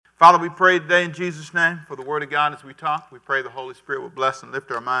Father, we pray today in Jesus' name for the word of God as we talk. We pray the Holy Spirit will bless and lift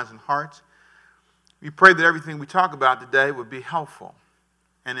our minds and hearts. We pray that everything we talk about today would be helpful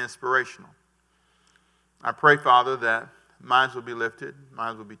and inspirational. I pray, Father, that minds will be lifted,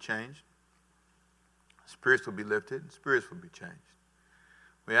 minds will be changed, spirits will be lifted, spirits will be changed.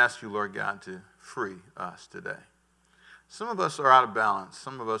 We ask you, Lord God, to free us today. Some of us are out of balance.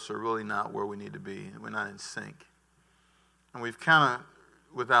 Some of us are really not where we need to be. We're not in sync. And we've kind of,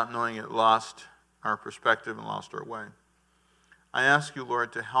 without knowing it, lost our perspective and lost our way. I ask you,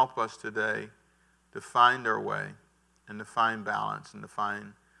 Lord, to help us today to find our way and to find balance and to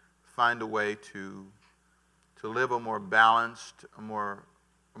find a way to live a more balanced, a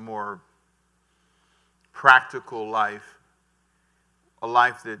more practical life, a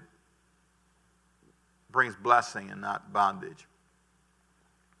life that brings blessing and not bondage.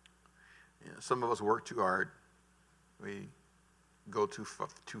 You know, some of us work too hard. We go too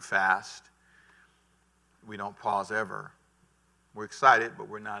fast. We don't pause ever. We're excited, but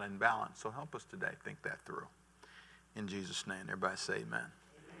we're not in balance. So help us today think that through. In Jesus' name, everybody say amen. Amen.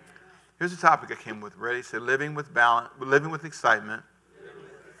 Here's the topic I came with. Ready? Say living with excitement,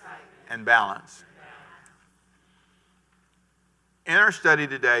 and balance. In our study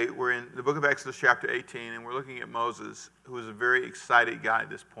today, we're in the book of Exodus chapter 18, and we're looking at Moses, who is a very excited guy at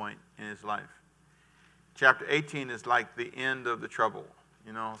this point in his life. Chapter 18 is like the end of the trouble.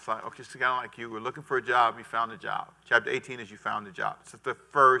 You know, it's like, okay, it's kind of like you were looking for a job, you found a job. Chapter 18 is you found a job. It's the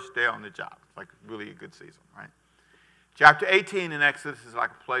first day on the job. It's like really a good season, right? Chapter 18 in Exodus is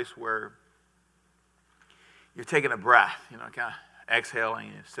like a place where you're taking a breath, you know, kind of exhaling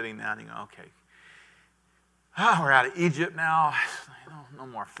and sitting down and you go, okay, we're out of Egypt now. No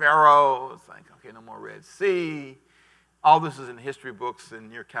more Pharaoh. It's like, okay, no more Red Sea. All this is in history books,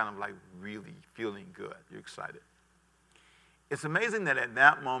 and you're kind of like really feeling good. You're excited. It's amazing that at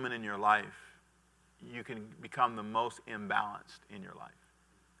that moment in your life, you can become the most imbalanced in your life.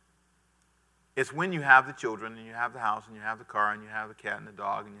 It's when you have the children, and you have the house, and you have the car, and you have the cat and the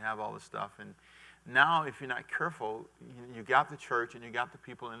dog, and you have all this stuff. And now, if you're not careful, you got the church, and you got the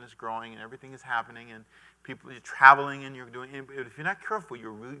people, and it's growing, and everything is happening, and people, you're traveling, and you're doing. If you're not careful,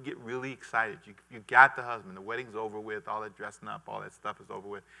 you get really excited. You got the husband, the wedding's over with, all that dressing up, all that stuff is over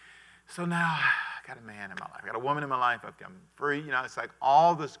with. So now I got a man in my life, I got a woman in my life, I'm free. You know, it's like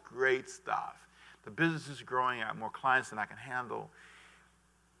all this great stuff. The business is growing, I have more clients than I can handle.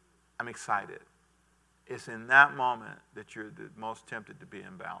 I'm excited. It's in that moment that you're the most tempted to be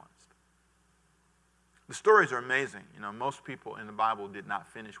imbalanced. The stories are amazing. You know, most people in the Bible did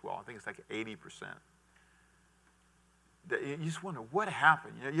not finish well. I think it's like 80%. You just wonder, what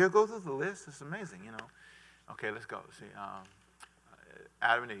happened? You know, you go through the list, it's amazing, you know. Okay, let's go. See,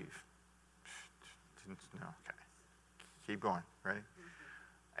 Adam and Eve. No, okay. Keep going. Ready?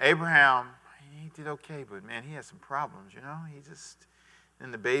 Abraham, he did okay, but man, he had some problems, you know.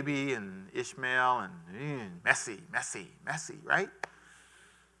 And the baby and Ishmael and messy, right?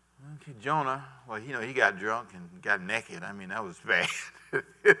 Okay, Jonah, well, you know, he got drunk and got naked. I mean, that was bad.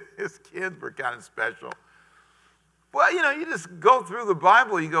 His kids were kind of special. Well, you know, you just go through the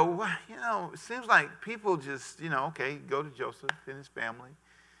Bible, you go, well, you know, it seems like people just, you know, okay, go to Joseph and his family.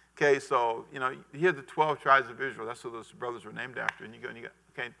 Okay, so, you know, here are the 12 tribes of Israel. That's what those brothers were named after. And you go,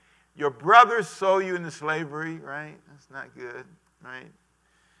 okay, your brothers sold you into slavery, right? That's not good, right?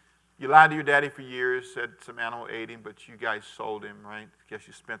 You lied to your daddy for years, said some animal ate him, but you guys sold him, right? Guess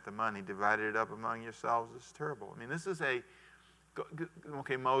you spent the money, divided it up among yourselves. It's terrible. I mean, this is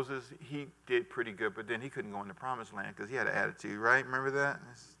okay, Moses, he did pretty good, but then he couldn't go in the promised land because he had an attitude, right? Remember that?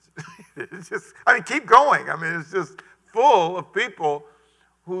 It's just, I mean, keep going. I mean, it's just full of people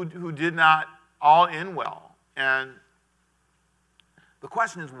who did not all end well. And the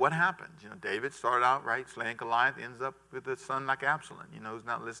question is, what happened? You know, David started out, right, slaying Goliath, ends up with a son like Absalom, you know, who's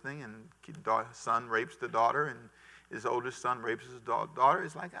not listening, and his son rapes the daughter, and his oldest son rapes his daughter.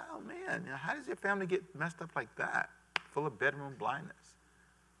 It's like, oh, man, you know, how does your family get messed up like that? Full of bedroom blindness.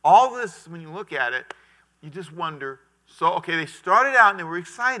 All this, when you look at it, you just wonder, so, okay, they started out and they were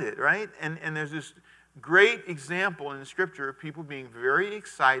excited, right? And there's this great example in the scripture of people being very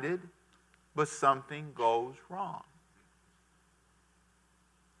excited, but something goes wrong.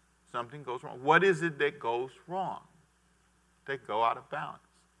 Something goes wrong. What is it that goes wrong? They go out of balance.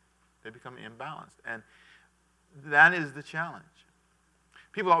 They become imbalanced. And that is the challenge.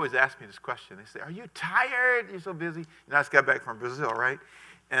 People always ask me this question. They say, are you tired? You're so busy. You know, I just got back from Brazil, right?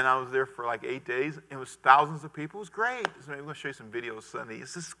 And I was there for like 8 days. It was thousands of people. It was great. So I'm going to show you some videos Sunday.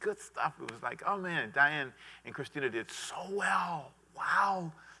 It's just good stuff. It was like, oh, man, Diane and Christina did so well.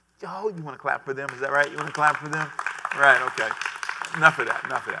 Wow. Oh, you want to clap for them? Is that right? You want to clap for them? Right, okay. enough of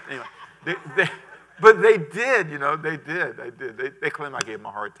that. Anyway, but they did, they did. They claim I gave them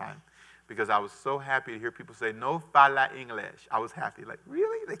a hard time because I was so happy to hear people say, no fala English. I was happy, like,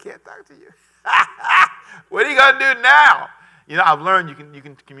 really? They can't talk to you? What are you going to do now? I've learned you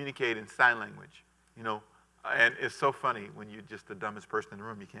can communicate in sign language, and it's so funny when you're just the dumbest person in the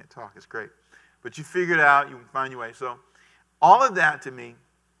room, you can't talk. It's great. But you figure it out, you find your way. So all of that to me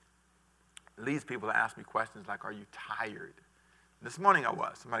leads people to ask me questions like, are you tired? This morning I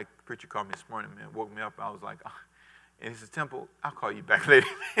was. Somebody, preacher called me this morning and woke me up. I was like, oh. And he said, Temple, I'll call you back later.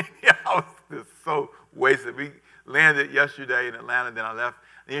 I was just so wasted. We landed yesterday in Atlanta, then I left.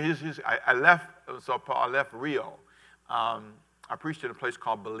 I left Sao Paulo, I left Rio. I preached at a place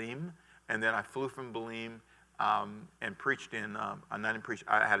called Belém, and then I flew from Belém and preached in,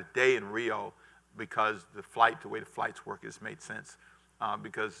 I had a day in Rio because the way the flights work, it just made sense.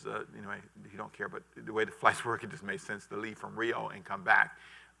 Because, you don't care, but the way the flights work, it just made sense to leave from Rio and come back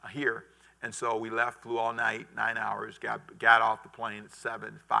here. And so we left, flew all night, 9 hours, got off the plane at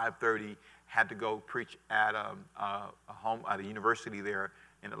 7, 5:30, had to go preach at a university there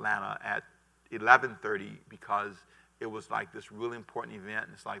in Atlanta at 11:30 because it was like this really important event,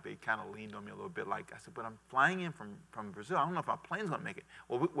 and it's like they kind of leaned on me a little bit. Like I said, but I'm flying in from Brazil. I don't know if my plane's going to make it.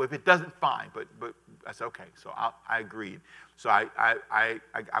 Well, if it doesn't, fine. But I said, okay. So I agreed. So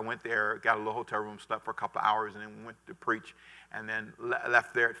I went there, got a little hotel room, slept for a couple of hours, and then went to preach, and then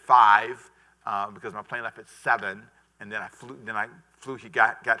left there at 5 because my plane left at 7. And then I flew. He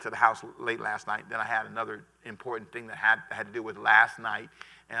got to the house late last night. Then I had another important thing that had to do with last night,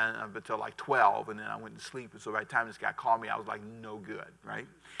 and until like 12. And then I went to sleep. And so by the time this guy called me, I was like, no good, right?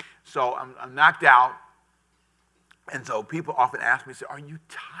 So I'm knocked out. And so people often ask me, say, "Are you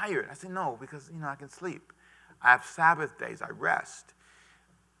tired?" I say, "No, because I can sleep. I have Sabbath days. I rest."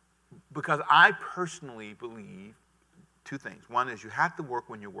 Because I personally believe two things. One is you have to work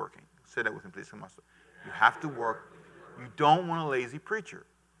when you're working. Say that with me, please. You have to work. You don't want a lazy preacher.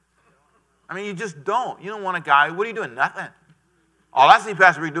 I mean, you just don't. You don't want a guy, what are you doing? Nothing. All I see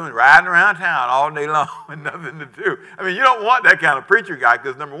Pastor Rick doing is riding around town all day long with nothing to do. I mean, you don't want that kind of preacher guy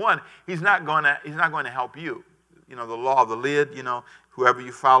because, number one, he's not going to help you. The law of the lid, whoever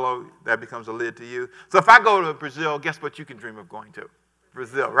you follow, that becomes a lid to you. So if I go to Brazil, guess what you can dream of going to?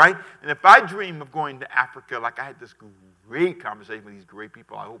 Brazil, right? And if I dream of going to Africa, like I had this great conversation with these great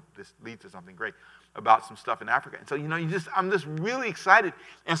people, I hope this leads to something great, about some stuff in Africa. And so, I'm just really excited.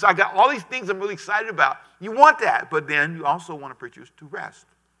 And so I got all these things I'm really excited about. You want that, but then you also want preachers to rest.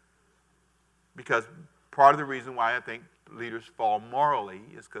 Because part of the reason why I think leaders fall morally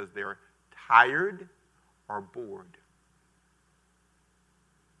is because they're tired or bored.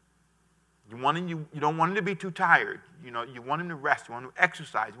 You don't want them to be too tired. You want him to rest. You want him to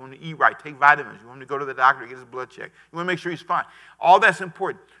exercise. You want him to eat right, take vitamins. You want him to go to the doctor, get his blood checked. You want to make sure he's fine. All that's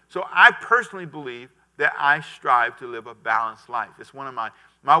important. So I personally believe that I strive to live a balanced life. It's one of my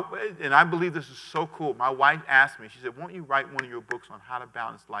and I believe this is so cool. My wife asked me, she said, "Won't you write one of your books on how to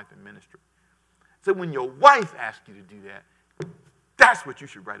balance life and ministry?" So when your wife asks you to do that, that's what you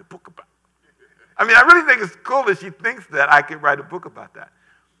should write a book about. I mean, I really think it's cool that she thinks that I could write a book about that.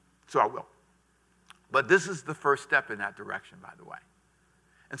 So I will. But this is the first step in that direction, by the way.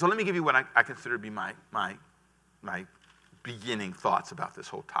 And so let me give you what I consider to be my beginning thoughts about this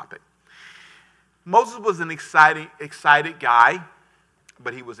whole topic. Moses was an excited guy,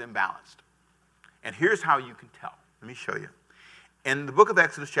 but he was imbalanced. And here's how you can tell. Let me show you. In the book of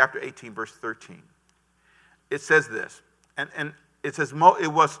Exodus, chapter 18, verse 13, it says this. And it says,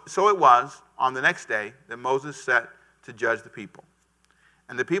 it was on the next day that Moses set to judge the people.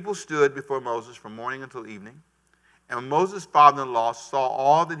 And the people stood before Moses from morning until evening. And when Moses' father-in-law saw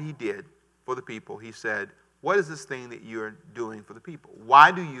all that he did for the people, he said, "What is this thing that you are doing for the people?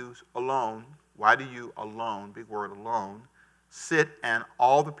 Why do you alone, big word alone, sit and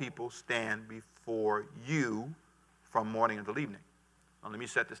all the people stand before you from morning until evening?" Now let me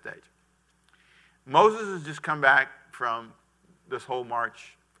set the stage. Moses has just come back from this whole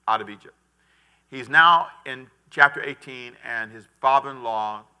march out of Egypt. He's now in chapter 18, and his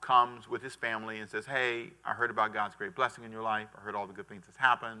father-in-law comes with his family and says, "Hey, I heard about God's great blessing in your life. I heard all the good things that's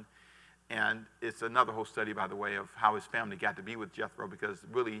happened." And it's another whole study, by the way, of how his family got to be with Jethro, because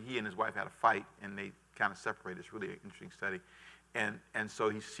really he and his wife had a fight, and they kind of separated. It's really an interesting study. And so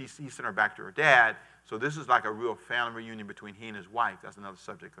he sent her back to her dad. So this is like a real family reunion between he and his wife. That's another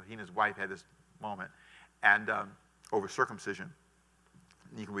subject. He and his wife had this moment, and over circumcision.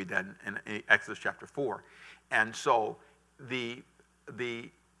 You can read that in Exodus chapter 4. And so you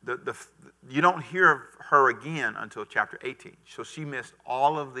don't hear of her again until chapter 18. So she missed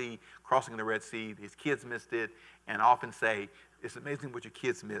all of the crossing of the Red Sea. His kids missed it, and I often say it's amazing what your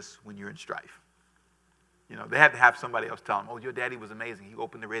kids miss when you're in strife. You know, they had to have somebody else tell them, oh, your daddy was amazing. He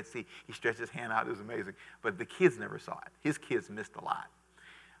opened the Red Sea. He stretched his hand out. It was amazing. But the kids never saw it. His kids missed a lot.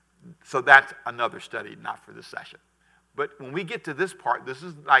 So that's another study, not for this session. But when we get to this part, this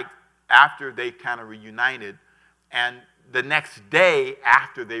is like after they kind of reunited. And the next day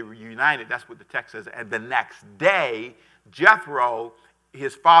after they reunited, that's what the text says. And the next day, Jethro,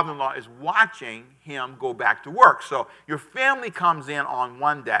 his father-in-law, is watching him go back to work. So your family comes in on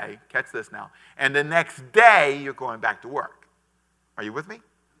one day, catch this now, and the next day you're going back to work. Are you with me?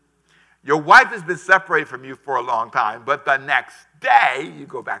 Your wife has been separated from you for a long time, but the next day you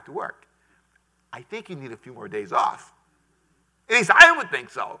go back to work. I think you need a few more days off. At least I would think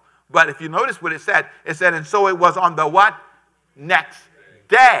so. But if you notice what it said, and so it was on the what? Next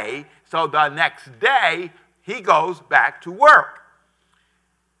day. So the next day he goes back to work.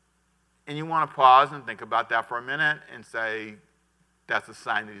 And you want to pause and think about that for a minute and say, that's a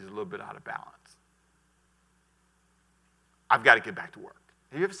sign that he's a little bit out of balance. I've got to get back to work.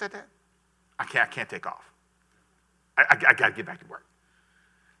 Have you ever said that? I can't take off. I got to get back to work.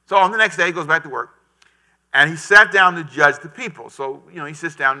 So on the next day, he goes back to work. And he sat down to judge the people. So, he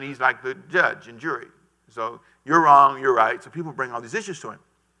sits down and he's like the judge and jury. So you're wrong, you're right. So people bring all these issues to him.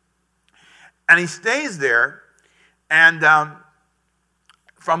 And he stays there and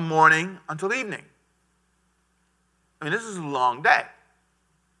from morning until evening. I mean, this is a long day.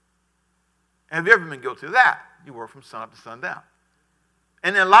 Have you ever been guilty of that? You work from sun up to sundown.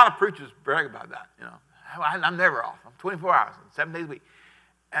 And then a lot of preachers brag about that. I'm never off. I'm 24 hours, 7 days a week.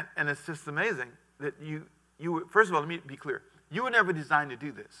 And it's just amazing that you first of all, let me be clear. You were never designed to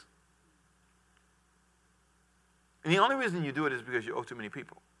do this. And the only reason you do it is because you owe too many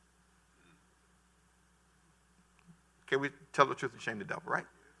people. Okay, we tell the truth and shame the devil, right?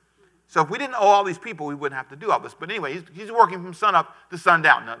 So if we didn't owe all these people, we wouldn't have to do all this. But anyway, he's working from sun up to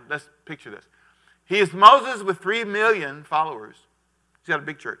sundown. Now, let's picture this. He is Moses with 3 million followers. He's got a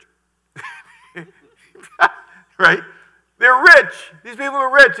big church. Right? They're rich. These people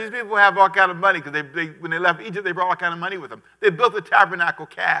are rich. These people have all kind of money because when they left Egypt, they brought all kind of money with them. They built the tabernacle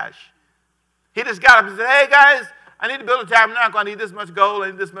cash. He just got up and said, hey, guys, I need to build a tabernacle. I need this much gold. I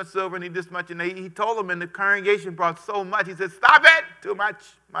need this much silver. I need this much. And he told them, and the congregation brought so much. He said, stop it. Too much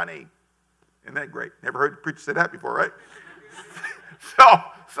money. Isn't that great? Never heard the preacher say that before, right?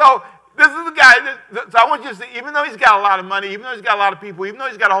 So this is the guy. So I want you to see, even though he's got a lot of money, even though he's got a lot of people, even though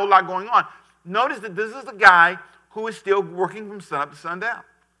he's got a whole lot going on, notice that this is the guy who is still working from sun up to sundown.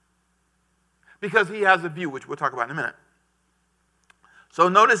 Because he has a view, which we'll talk about in a minute. So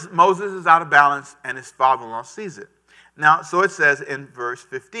notice Moses is out of balance and his father-in-law sees it. Now, so it says in verse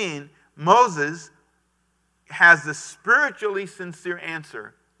 15, Moses has the spiritually sincere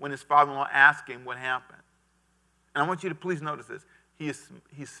answer when his father-in-law asks him what happened. And I want you to please notice this. He's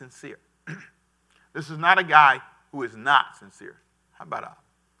sincere. This is not a guy who is not sincere. How about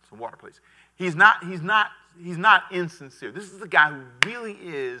some water, please? He's not insincere. This is the guy who really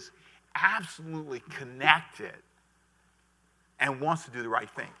is absolutely connected and wants to do the right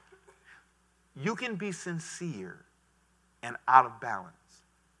thing. You can be sincere and out of balance.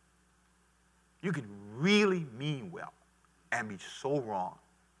 You can really mean well and be so wrong.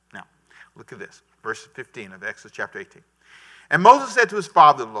 Now, look at this. Verse 15 of Exodus chapter 18. And Moses said to his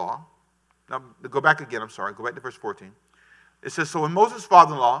father-in-law, now go back again, go back to verse 14. It says, so when Moses'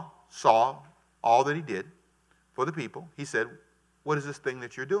 father-in-law saw all that he did for the people, he said, what is this thing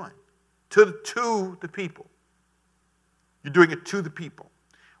that you're doing? To the people. You're doing it to the people.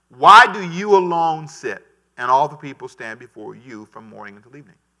 Why do you alone sit and all the people stand before you from morning until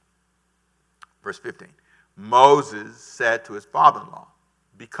evening? Verse 15. Moses said to his father-in-law,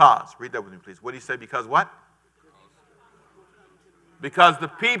 because, read that with me please. What did he say? Because what? Because the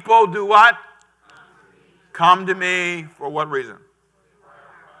people do what? Come to me for what reason?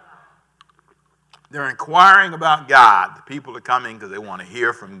 They're inquiring about God. The people are coming because they want to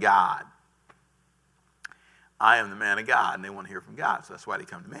hear from God. I am the man of God, and they want to hear from God, so that's why they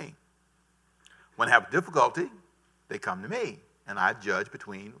come to me. When they have difficulty, they come to me, and I judge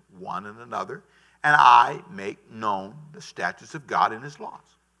between one and another, and I make known the statutes of God and his laws.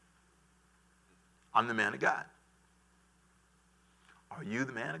 I'm the man of God. Are you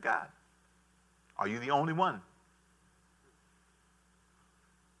the man of God? Are you the only one?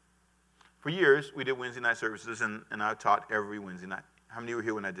 For years, we did Wednesday night services, and I taught every Wednesday night. How many were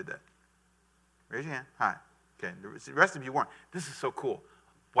here when I did that? Raise your hand. Hi. Okay, the rest of you weren't. This is so cool.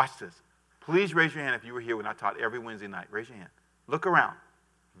 Watch this. Please raise your hand if you were here when I taught every Wednesday night. Raise your hand. Look around.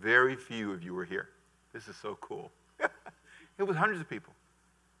 Very few of you were here. This is so cool. It was hundreds of people.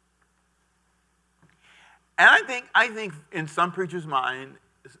 And I think in some preacher's mind,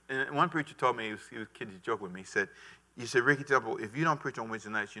 and one preacher told me, he was kidding, he joked with me, he said, Ricky Temple, if you don't preach on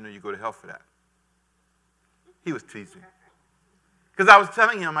Wednesday nights, you know you go to hell for that. He was teasing. Because I was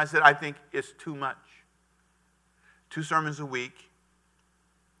telling him, I said, I think it's too much. 2 sermons a week,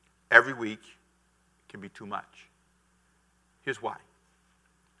 every week, can be too much. Here's why.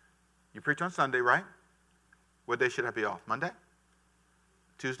 You preach on Sunday, right? What day should I be off? Monday?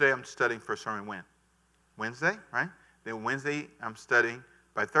 Tuesday, I'm studying for a sermon when? Wednesday, right? Then Wednesday, I'm studying.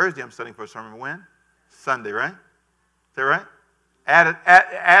 By Thursday, I'm studying for a sermon when? Sunday, right? Is that right?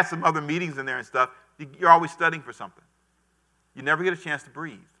 Add some other meetings in there and stuff. You're always studying for something. You never get a chance to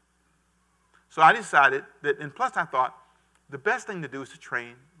breathe. So I decided that, and plus I thought, the best thing to do is to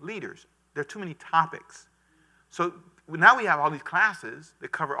train leaders. There are too many topics. So now we have all these classes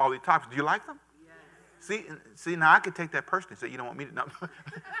that cover all these topics. Do you like them? Yes. See, now I could take that personally. Say, you don't want me to know.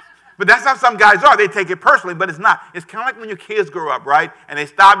 But that's how some guys are. They take it personally, but it's not. It's kind of like when your kids grow up, right? And they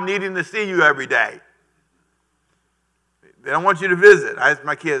stop needing to see you every day. They don't want you to visit. I ask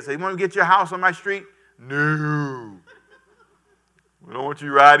my kids, say, you want to get your house on my street? No. We don't want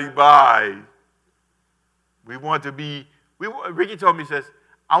you riding by. We want to be, Ricky told me, he says,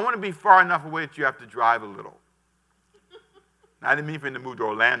 I want to be far enough away that you have to drive a little. Now, I didn't mean for him to move to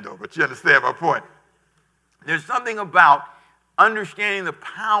Orlando, but you understand my point. There's something about understanding the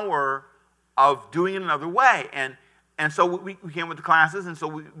power of doing it another way. And so we came with the classes, and so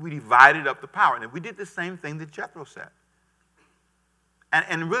we divided up the power. And we did the same thing that Jethro said.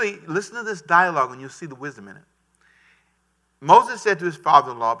 And really, listen to this dialogue, and you'll see the wisdom in it. Moses said to his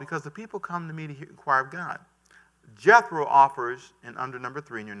father-in-law, because the people come to me to inquire of God. Jethro offers, and under number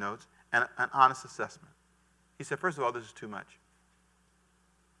 3 in your notes, an honest assessment. He said, first of all, this is too much.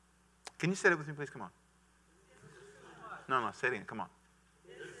 Can you say it with me, please? Come on. No, say it again. Come on.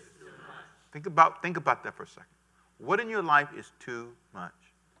 Think about that for a second. What in your life is too much?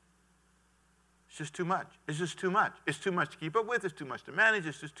 It's just too much. It's just too much. It's too much to keep up with. It's too much to manage.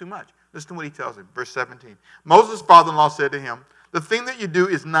 It's just too much. Listen to what he tells him. Verse 17. Moses' father-in-law said to him, the thing that you do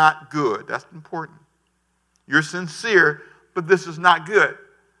is not good. That's important. You're sincere, but this is not good.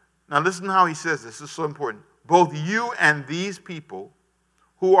 Now listen to how he says this. This is so important. Both you and these people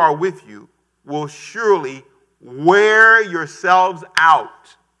who are with you will surely wear yourselves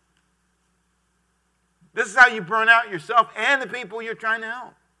out. This is how you burn out yourself and the people you're trying to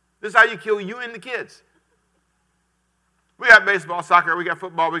help. This is how you kill you and the kids. We got baseball, soccer, we got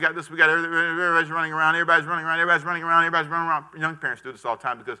football, we got this, we got everything. Everybody's running around, everybody's running around. Young parents do this all the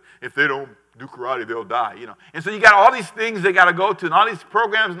time because if they don't do karate, they'll die, you know. And so you got all these things they got to go to, and all these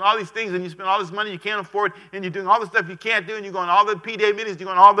programs and all these things, and you spend all this money you can't afford, and you're doing all the stuff you can't do, and you're going to all the P-Day meetings, you're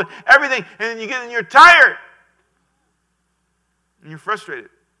going to all the everything, and then you get and you're tired. And you're frustrated.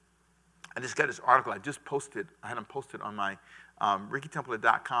 I just got this article I just posted. I had them posted on my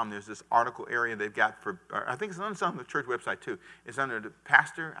RickyTemple.com. There's this article area they've got for, I think it's on the church website too. It's under the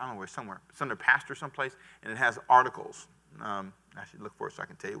pastor, I don't know where, somewhere. It's under pastor someplace, and it has articles. I should look for it so I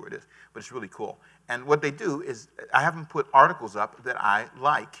can tell you where it is. But it's really cool. And what they do is, I have them put articles up that I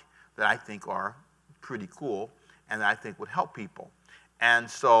like, that I think are pretty cool, and that I think would help people. And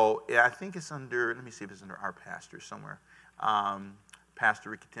so I think it's under, let me see if it's under our pastor somewhere.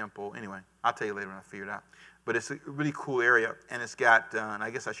 Pastor Ricky Temple. Anyway, I'll tell you later when I figure it out. But it's a really cool area, and it's got, and I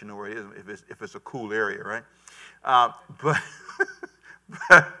guess I should know where it is if it's a cool area, right?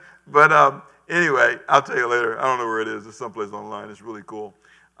 But anyway, I'll tell you later. I don't know where it is. It's someplace online. It's really cool.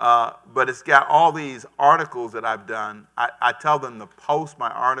 But it's got all these articles that I've done. I tell them to post my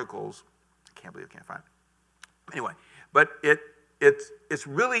articles. I can't believe I can't find it. Anyway, but it's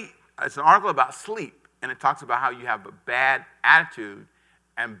an article about sleep, and it talks about how you have a bad attitude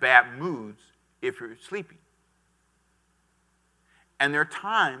and bad moods if you're sleeping. And there are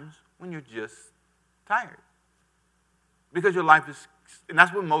times when you're just tired. Because your life is, and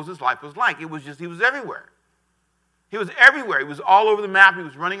that's what Moses' life was like. He was everywhere. He was everywhere. He was all over the map. He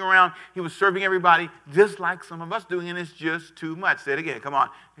was running around. He was serving everybody, just like some of us doing, and it's just too much. Say it again. Come on.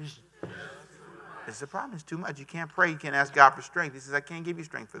 It's the problem. It's too much. You can't pray. You can't ask God for strength. He says, I can't give you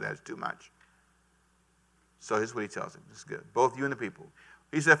strength for that. It's too much. So here's what he tells him. This is good. Both you and the people.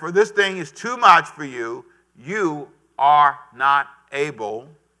 He said, for this thing is too much for you. You are not able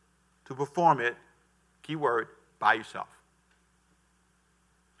to perform it, key word, by yourself.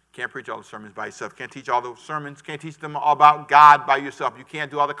 Can't preach all the sermons by yourself. Can't teach all the sermons. Can't teach them all about God by yourself. You can't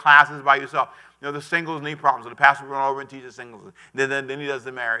do all the classes by yourself. You know, the singles need problems. So the pastor will run over and teach the singles. Then he does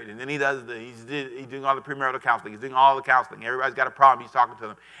the married. And then he's doing all the premarital counseling. He's doing all the counseling. Everybody's got a problem. He's talking to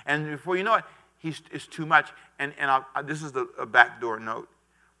them. And before you know it, it's too much. And this is a backdoor note.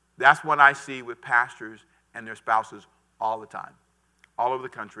 That's what I see with pastors and their spouses all the time. All over the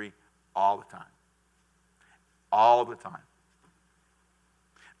country, all the time. All the time.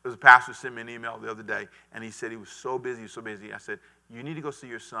 There was a pastor who sent me an email the other day, and he said he was so busy, so busy. I said, you need to go see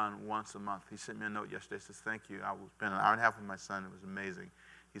your son once a month. He sent me a note yesterday. He says, thank you. I spent an hour and a half with my son. It was amazing.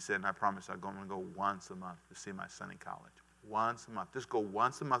 He said, and I promise I'm going to go once a month to see my son in college. Once a month. Just go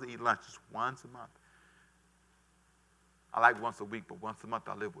once a month to eat lunch. Just once a month. I like once a week, but once a month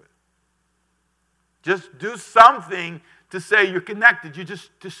I live with. Just do something to say you're connected.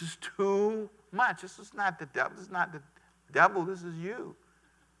 This is too much. This is not the devil. This is not the devil. This is you.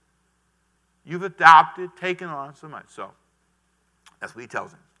 You've adopted, taken on so much. So that's what he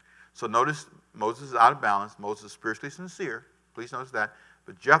tells him. So notice Moses is out of balance. Moses is spiritually sincere. Please notice that.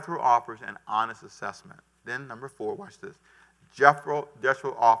 But Jethro offers an honest assessment. Then number 4, watch this. Jethro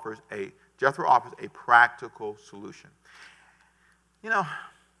offers a practical solution. You know,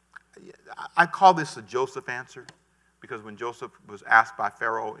 I call this a Joseph answer, because when Joseph was asked by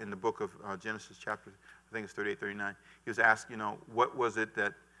Pharaoh in the book of Genesis chapter, I think it's 38, 39, he was asked, what was it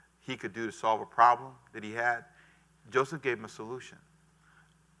that he could do to solve a problem that he had? Joseph gave him a solution.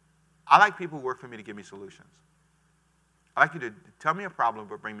 I like people who work for me to give me solutions. I like you to tell me a problem,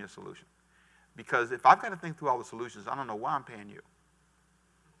 but bring me a solution. Because if I've got to think through all the solutions, I don't know why I'm paying you.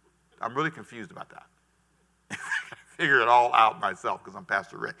 I'm really confused about that. I figure it all out myself because I'm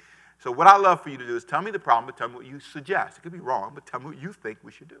Pastor Rick. So what I love for you to do is tell me the problem, but tell me what you suggest. It could be wrong, but tell me what you think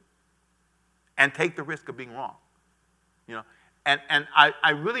we should do. And take the risk of being wrong. And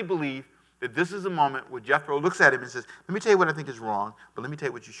I really believe that this is a moment where Jethro looks at him and says, let me tell you what I think is wrong, but let me tell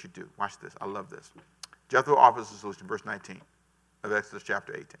you what you should do. Watch this. I love this. Jethro offers a solution, verse 19 of Exodus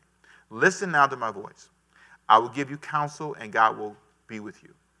chapter 18. Listen now to my voice. I will give you counsel, and God will be with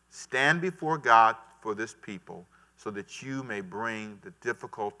you. Stand before God for this people so that you may bring the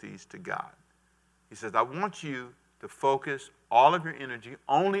difficulties to God. He says, I want you to focus all of your energy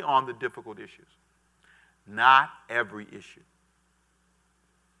only on the difficult issues. Not every issue.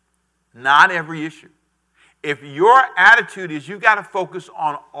 Not every issue. If your attitude is you got to focus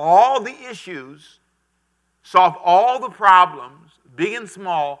on all the issues, solve all the problems, big and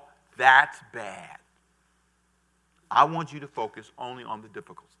small, that's bad. I want you to focus only on the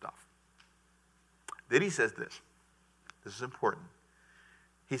difficult stuff. Then he says this. This is important.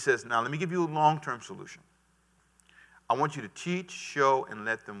 He says, now let me give you a long-term solution. I want you to teach, show, and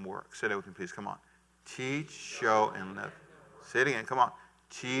let them work. Say that with me, please. Come on. Teach, show, and let them. Say it again. Come on.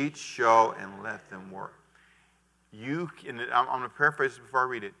 Teach, show, and let them work. I'm going to paraphrase this before I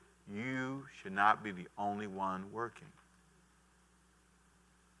read it. You should not be the only one working.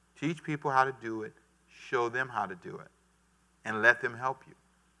 Teach people how to do it. Show them how to do it. And let them help you.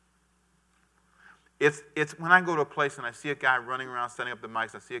 It's when I go to a place and I see a guy running around setting up the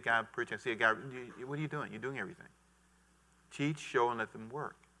mics, I see a guy preaching, I see a guy, what are you doing? You're doing everything. Teach, show, and let them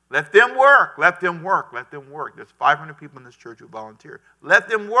work. Let them work. Let them work. Let them work. There's 500 people in this church who volunteer. Let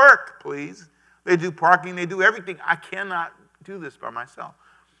them work, please. They do parking. They do everything. I cannot do this by myself.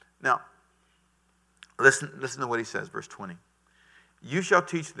 Now, listen to what he says, verse 20. You shall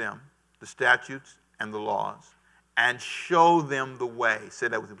teach them the statutes and the laws and show them the way. Say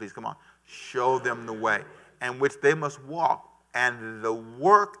that with me, please. Come on. Show them the way in which they must walk and the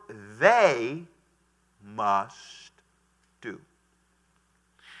work they must do.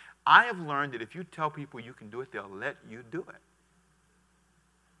 I have learned that if you tell people you can do it, they'll let you do it.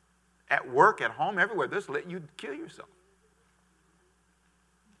 At work, at home, everywhere, they'll let you kill yourself.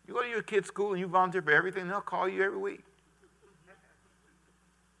 You go to your kid's school and you volunteer for everything, they'll call you every week.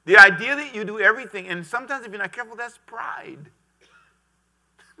 The idea that you do everything, and sometimes if you're not careful, that's pride.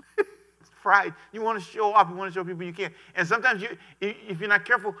 It's pride. You want to show off. You want to show people you can. And sometimes, if you're not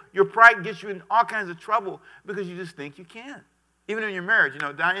careful, your pride gets you in all kinds of trouble because you just think you can. Even in your marriage,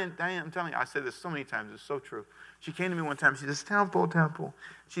 Diane, I'm telling you, I said this so many times, it's so true. She came to me one time, she says, Temple.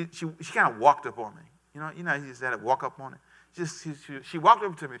 She kind of walked up on me. You just had to walk up on it. She walked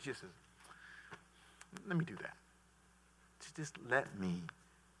over to me and she says, let me do that. Just let me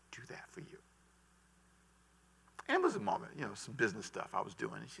do that for you. And it was a moment, some business stuff I was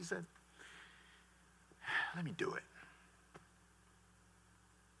doing. And she said, let me do it.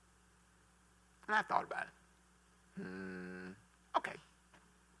 And I thought about it. Okay.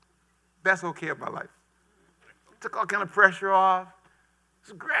 Best okay of my life. Took all kind of pressure off.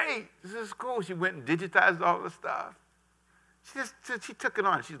 It's great. This is cool. She went and digitized all the stuff. She took it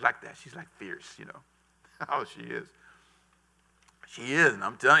on. She's like that. She's like fierce, Oh, she is. She is, and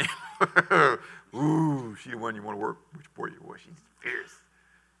I'm telling you. Ooh, she the one you want to work for you. Boy, she's fierce.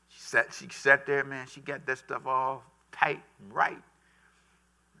 She sat there, man. She got that stuff all tight and right.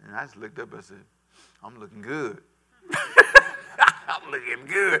 And I just looked up and said, I'm looking good. I'm looking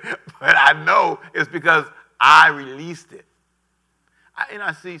good. But I know it's because I released it.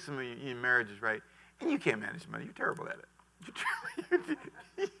 I see some of you in marriages, right? And you can't manage money. You're terrible at it.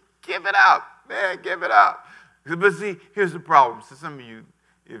 Give it up, man. Give it up. But see, here's the problem. So some of you,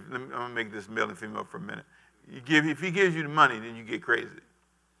 I'm going to make this male and female for a minute. If he gives you the money, then you get crazy.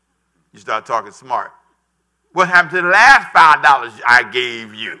 You start talking smart. What happened to the last $5 I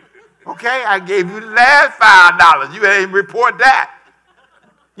gave you? Okay, I gave you the last $5. You ain't report that.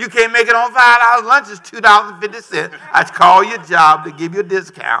 You can't make it on $5. Lunch is $2.50. I call your job to give you a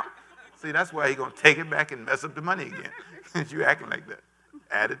discount. See, that's why he's going to take it back and mess up the money again. Because you acting like that.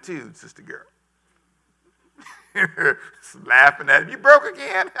 Attitude, sister girl. Laughing at him. You broke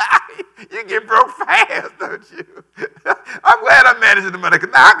again? You get broke fast, don't you? I'm glad I'm managing the money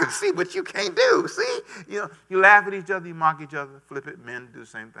because now I can see what you can't do. See? You laugh at each other, you mock each other, flip it. Men do the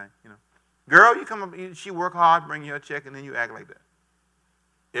same thing. Girl, you come up, she work hard, bring you a check, and then you act like that.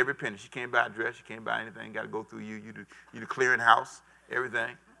 Every penny. She can't buy a dress, she can't buy anything, got to go through you. You do clearing house,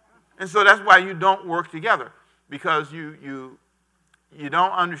 everything. And so that's why you don't work together, because you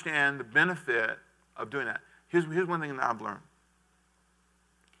don't understand the benefit of doing that. Here's one thing that I've learned.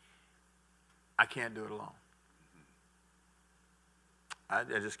 I can't do it alone. I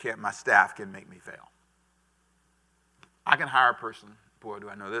just can't. My staff can make me fail. I can hire a person, boy, do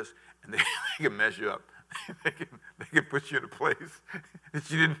I know this, and they can mess you up. They can put you in a place that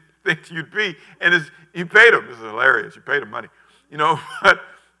you didn't think you'd be, and you paid them. This is hilarious. You paid them money,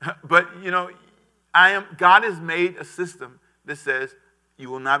 but God has made a system that says you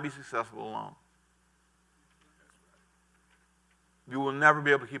will not be successful alone. You will never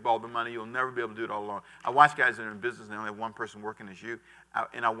be able to keep all the money. You'll never be able to do it all alone. I watch guys that are in business and they only have one person working as you,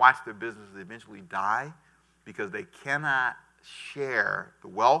 and I watch their businesses eventually die because they cannot share the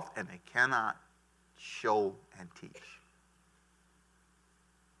wealth and they cannot show and teach.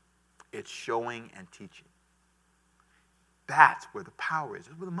 It's showing and teaching. That's where the power is.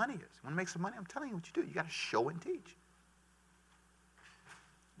 That's where the money is. You want to make some money? I'm telling you what you do. You got to show and teach.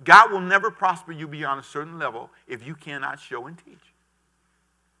 God will never prosper you beyond a certain level if you cannot show and teach.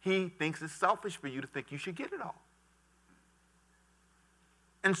 He thinks it's selfish for you to think you should get it all.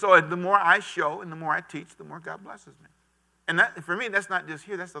 And so the more I show and the more I teach, the more God blesses me. And that, for me, that's not just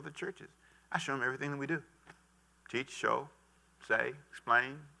here, that's other churches. I show them everything that we do. Teach, show, say,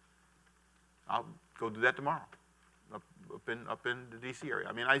 explain. I'll go do that tomorrow up in the D.C. area.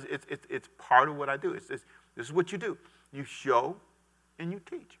 I mean, it's part of what I do. This is what you do. You show and you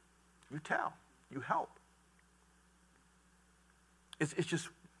teach. You tell. You help.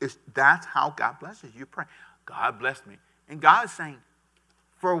 That's how God blesses you. You pray, God bless me. And God is saying,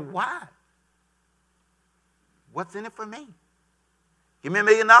 for what? What's in it for me? Give me $1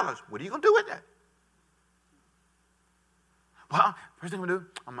 million. What are you going to do with that? Well, first thing I'm going to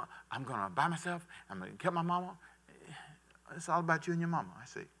do, I'm going to buy myself. I'm going to get my mama. It's all about you and your mama, I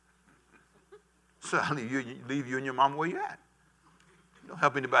see. So I leave you and your mama where you at. You don't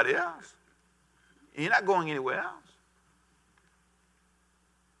help anybody else. You're not going anywhere else.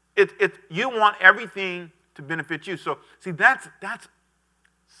 You want everything to benefit you. So, see, that's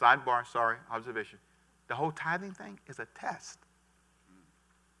sidebar, observation. The whole tithing thing is a test.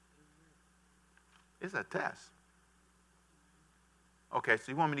 It's a test. Okay,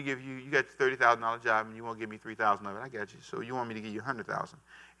 so you want me to give you got a $30,000 job and you want to give me $3,000 of it. I got you. So you want me to give you $100,000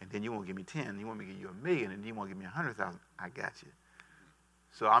 and then you want to give me 10. You want me to give you $1 million and you want to give me $100,000. I got you.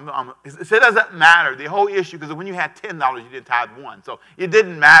 So it doesn't matter, the whole issue, because when you had $10, you didn't tithe one. So it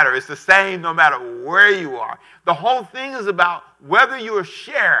didn't matter. It's the same no matter where you are. The whole thing is about whether you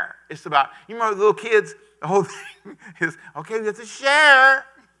share. It's about, you remember little kids, the whole thing is, okay, you have to share.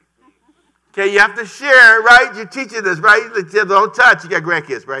 Okay, you have to share, right? You're teaching this, right? Don't touch. You got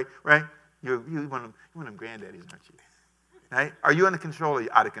grandkids, right? Right? You're one of them granddaddies, aren't you? Right? Are you under control or are you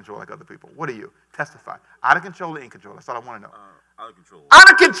out of control like other people? What are you? Testify. Out of control or in control? That's all I want to know. Out of control. Out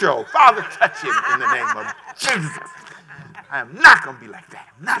of control. Father, touch him in the name of Jesus. I am not going to be like that.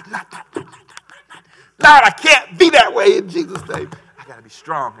 Not. Lord, I can't be that way in Jesus' name. I got to be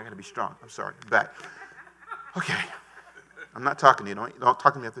strong. I'm sorry. I'm back. Okay. I'm not talking to you. Don't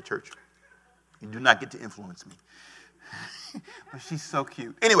talk to me after church. You do not get to influence me. But she's so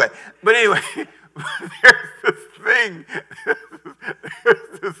cute. Anyway, there's this thing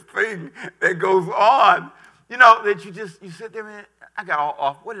that goes on, that you sit there and I got all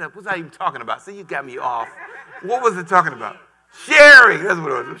off. What was I even talking about? See, you got me off. What was it talking about? Sharing. That's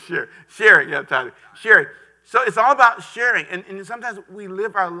what it was. Sharing. Yeah, Tyler. Sharing. So it's all about sharing. And sometimes we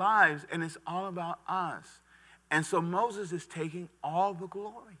live our lives and it's all about us. And so Moses is taking all the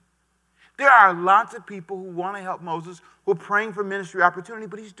glory. There are lots of people who want to help Moses, who are praying for ministry opportunity,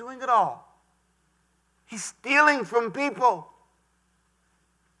 but he's doing it all. He's stealing from people.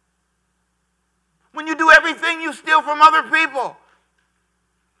 When you do everything, you steal from other people.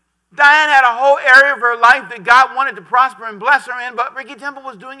 Diane had a whole area of her life that God wanted to prosper and bless her in, but Ricky Temple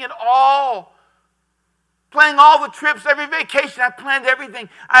was doing it all. Planning all the trips, every vacation. I planned everything.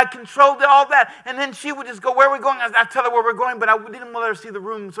 I controlled all that. And then she would just go, where are we going? I'd tell her where we're going, but I didn't want her to see the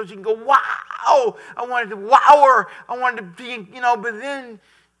room so she can go, wow. I wanted to wow her. I wanted to be, but then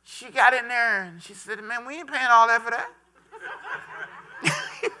she got in there and she said, man, we ain't paying all that for that.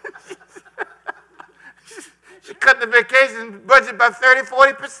 She cut the vacation budget by 30,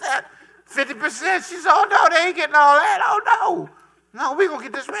 40%, 50%. She said, oh, no, they ain't getting all that. Oh, no. No, we're going to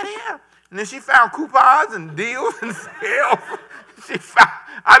get this right here. And then she found coupons and deals and sales.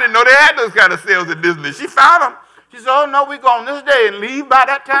 I didn't know they had those kind of sales at Disney. She found them. She said, oh, no, we go on this day and leave by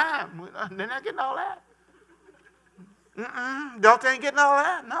that time. They're not getting all that. Delta ain't getting all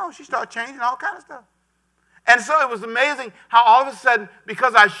that. No, she started changing all kinds of stuff. And so it was amazing how all of a sudden,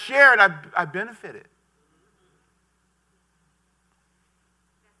 because I shared, I benefited.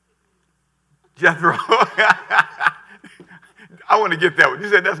 Jethro. I want to get that one. You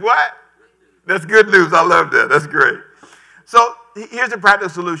said that's what? That's good news. I love that. That's great. So here's the practical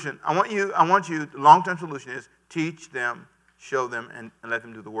solution. I want you, the long-term solution is teach them, show them, and let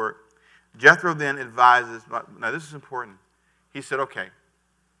them do the work. Jethro then advises, now this is important. He said, okay,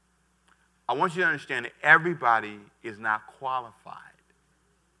 I want you to understand that everybody is not qualified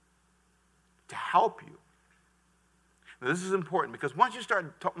to help you. Now this is important because once you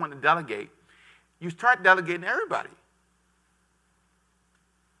start wanting to delegate, you start delegating to everybody.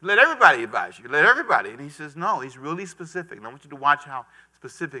 Let everybody advise you. Let everybody. And he says, no, he's really specific. And I want you to watch how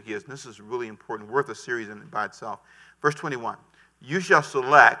specific he is. And this is really important, worth a series in by itself. Verse 21, you shall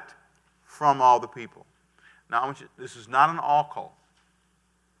select from all the people. Now, I want you, this is not an all call.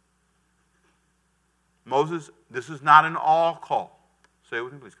 Moses, this is not an all call. Say it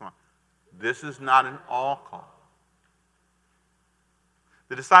with me, please. Come on. This is not an all call.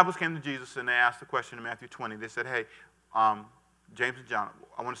 The disciples came to Jesus and they asked the question in Matthew 20. They said, hey, James and John,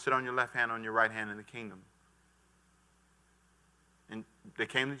 I want to sit on your left hand, on your right hand in the kingdom. And they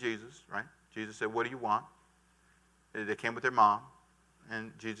came to Jesus, right? Jesus said, what do you want? They came with their mom.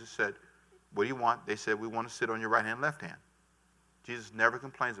 And Jesus said, what do you want? They said, we want to sit on your right hand, left hand. Jesus never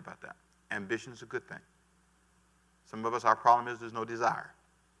complains about that. Ambition is a good thing. Some of us, our problem is there's no desire.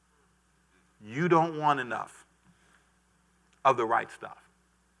 You don't want enough of the right stuff.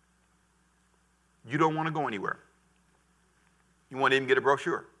 You don't want to go anywhere. You won't even get a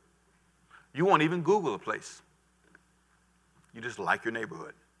brochure. You won't even Google a place. You just like your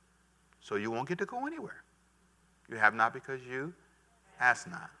neighborhood. So you won't get to go anywhere. You have not because you ask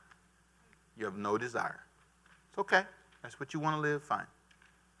not. You have no desire. It's okay. That's what you want to live, fine.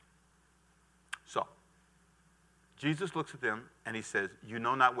 So, Jesus looks at them and he says, you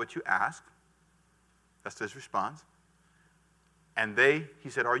know not what you ask. That's his response. And he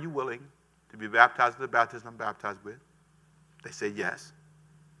said, are you willing to be baptized with the baptism I'm baptized with? They say yes.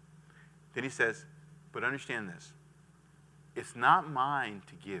 Then he says, but understand this. It's not mine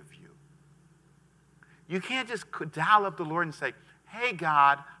to give you. You can't just dial up the Lord and say, hey,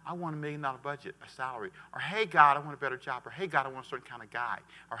 God, I want $1 million budget, a salary. Or, hey, God, I want a better job. Or, hey, God, I want a certain kind of guy.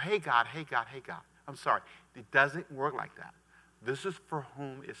 Or, hey, God, hey, God, hey, God. I'm sorry. It doesn't work like that. This is for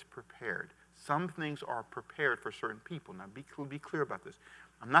whom is prepared. Some things are prepared for certain people. Now, be clear about this.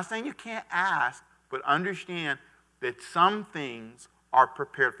 I'm not saying you can't ask, but understand that some things are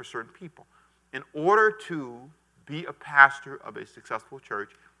prepared for certain people. In order to be a pastor of a successful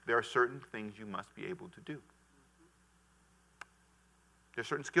church, there are certain things you must be able to do. There's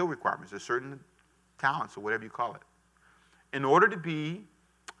certain skill requirements. There's certain talents, or whatever you call it. In order to be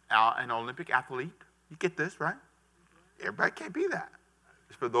an Olympic athlete, you get this, right? Everybody can't be that.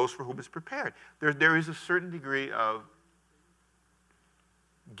 It's for those for whom it's prepared. There is a certain degree of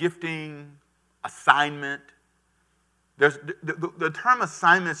gifting, assignment. The term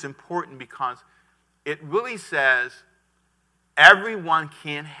assignment is important because it really says everyone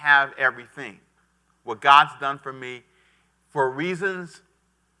can't have everything. What God's done for me, for reasons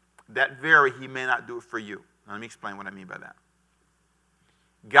that vary, he may not do it for you. Now, let me explain what I mean by that.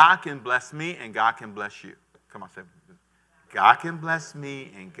 God can bless me and God can bless you. Come on, say it. God can bless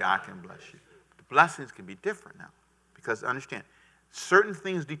me and God can bless you. The blessings can be different now because understand, certain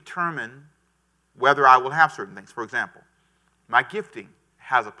things determine whether I will have certain things. For example, my gifting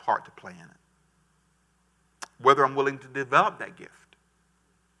has a part to play in it. Whether I'm willing to develop that gift.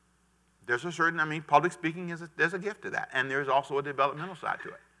 There's a certain, public speaking, there's a gift to that. And there's also a developmental side to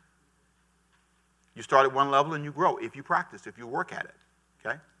it. You start at one level and you grow if you practice, if you work at it.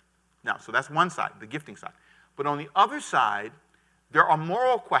 Okay? Now, so that's one side, the gifting side. But on the other side, there are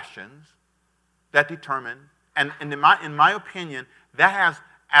moral questions that determine, and in my opinion, that has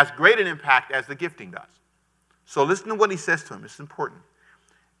as great an impact as the gifting does. So listen to what he says to him. It's important.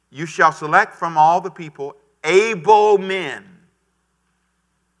 You shall select from all the people able men.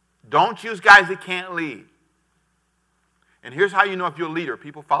 Don't choose guys that can't lead. And here's how you know if you're a leader.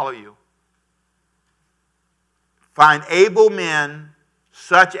 People follow you. Find able men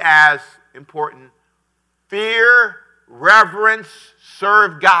such as, important, fear, reverence,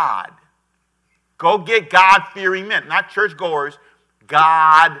 serve God. Go get God-fearing men. Not churchgoers,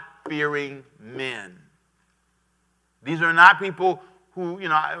 God-fearing men. These are not people who,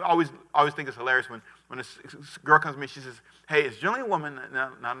 I always think it's hilarious when a girl comes to me, she says, hey, it's generally a woman.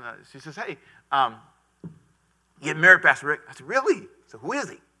 No. She says, hey, you get married, Pastor Rick. I said, really? So who is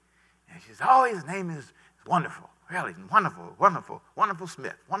he? And she says, oh, his name is Wonderful. Really, Wonderful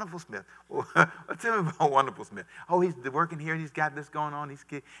Smith. Wonderful Smith. Well, tell me about Wonderful Smith. Oh, he's working here, and he's got this going on.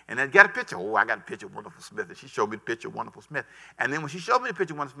 And I got a picture. Oh, I got a picture of Wonderful Smith. And she showed me the picture of Wonderful Smith. And then when she showed me the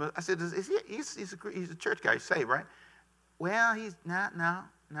picture of Wonderful Smith, I said, he's a church guy. He's saved, right? Well, he's not, no.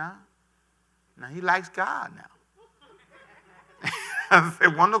 Now, he likes God now. I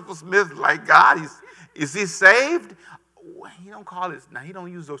said, Wonderful Smith like God. Is he saved? He don't call it. Now, he don't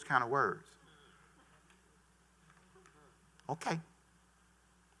use those kind of words. Okay.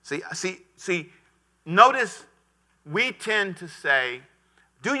 See, notice we tend to say,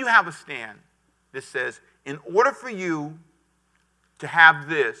 do you have a stand that says, in order for you to have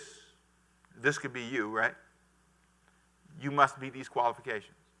this could be you, right? You must meet these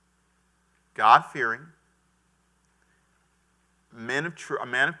qualifications. God-fearing, men of truth,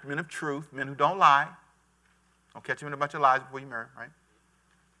 men who don't lie. Don't catch them in a bunch of lies before you marry, right?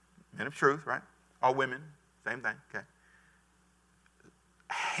 Men of truth, right? Or women, same thing, okay?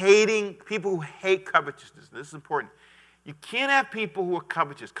 Hating, people who hate covetousness. This is important. You can't have people who are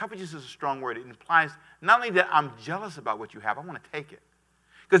covetous. Covetous is a strong word. It implies not only that I'm jealous about what you have, I want to take it.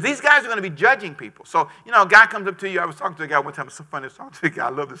 Because these guys are going to be judging people. So, a guy comes up to you. I was talking to a guy one time. It's so funny. I was talking to a guy. I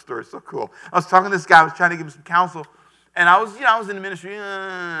love this story. It's so cool. I was talking to this guy. I was trying to give him some counsel. And I was in the ministry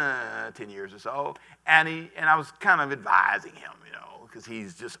 10 years or so. And I was kind of advising him, because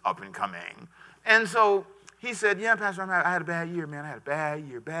he's just up and coming. And so he said, yeah, Pastor, I had a bad year, man. I had a bad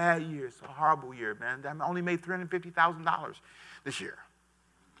year. It's a horrible year, man. I only made $350,000 this year.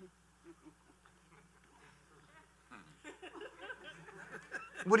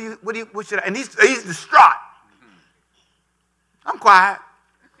 What should I? And he's distraught. I'm quiet.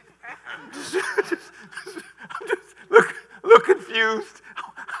 I'm just look confused.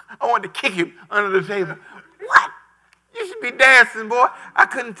 I wanted to kick him under the table. What? You should be dancing, boy. I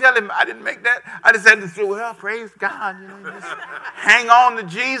couldn't tell him I didn't make that. I just had to say, well, praise God. Just hang on to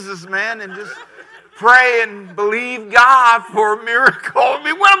Jesus, man, and just pray and believe God for a miracle. I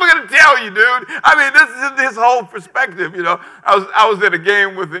mean, what am I going to tell you, dude? I mean, this is his whole perspective, I was at a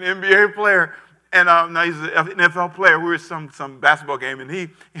game with an NBA player, and now he's an NFL player. We were at some basketball game, and he's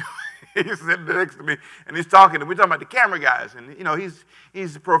sitting next to me, and he's talking, and we're talking about the camera guys, and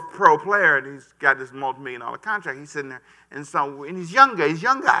he's a pro player, and he's got this multi-million-dollar contract. He's sitting there, and he's young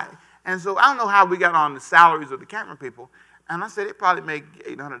guy, and so I don't know how we got on the salaries of the camera people. And I said, they probably make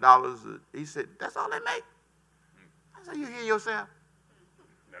 $800. He said, that's all they make? I said, you hear yourself?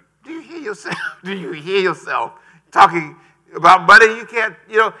 Do you hear yourself? Do you hear yourself talking about money? You can't,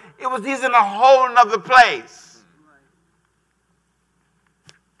 he's in a whole nother place.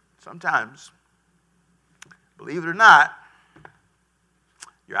 Sometimes, believe it or not,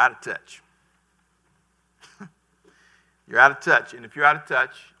 you're out of touch. You're out of touch. And if you're out of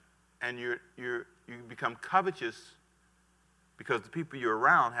touch and you become covetous, because the people you're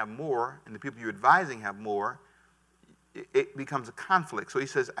around have more, and the people you're advising have more, it becomes a conflict. So he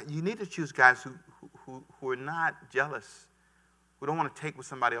says, you need to choose guys who are not jealous, who don't want to take what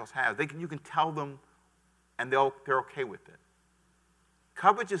somebody else has. You can tell them, and they're okay with it.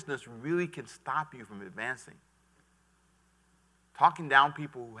 Covetousness really can stop you from advancing. Talking down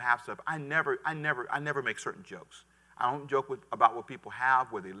people who have stuff. I never make certain jokes. I don't joke about what people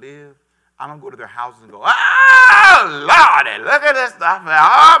have, where they live. I don't go to their houses and go, oh, Lordy, look at this stuff.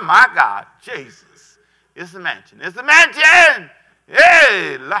 Oh, my God, Jesus. It's a mansion. It's a mansion.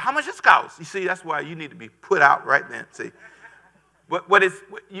 Hey, how much it costs? You see, that's why you need to be put out right then. See,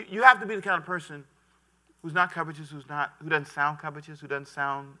 you have to be the kind of person who's not covetous, who doesn't sound covetous, who doesn't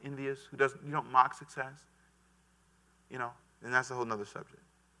sound envious, you don't mock success. And that's a whole other subject.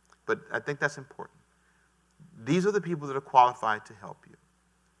 But I think that's important. These are the people that are qualified to help you.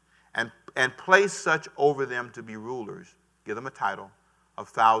 and place such over them to be rulers. Give them a title of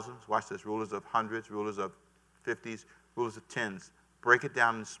thousands. Watch this. Rulers of hundreds, rulers of 50s, rulers of tens. Break it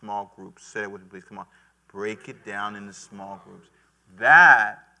down in small groups. Say it with me, please. Come on. Break it down into small groups.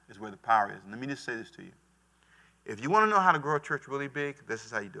 That is where the power is. And let me just say this to you. If you want to know how to grow a church really big, this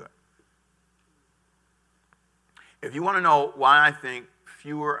is how you do it. If you want to know why I think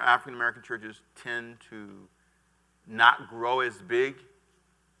fewer African American churches tend to not grow as big,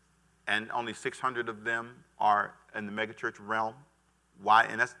 and only 600 of them are in the megachurch realm, why?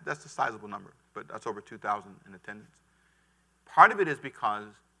 And that's a sizable number, but that's over 2,000 in attendance. Part of it is because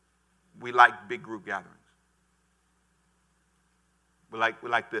we like big group gatherings. We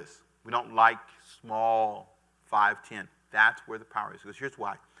like this. We don't like small 5, 10. That's where the power is. Because here's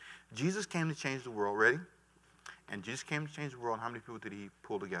why. Jesus came to change the world. Ready? And Jesus came to change the world. How many people did he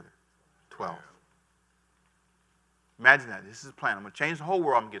pull together? 12. Imagine that. This is a plan. I'm going to change the whole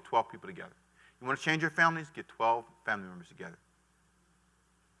world. I'm going to get 12 people together. You want to change your families? Get 12 family members together.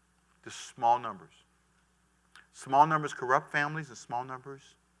 Just small numbers. Small numbers corrupt families, and small numbers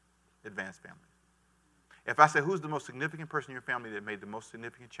advance families. If I say, who's the most significant person in your family that made the most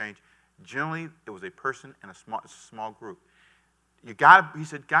significant change, generally it was a person in a small group. He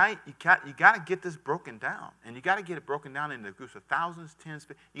said, guy, you got to get this broken down. And you got to get it broken down into groups of thousands, tens,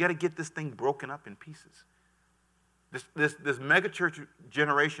 you got to get this thing broken up in pieces. This mega church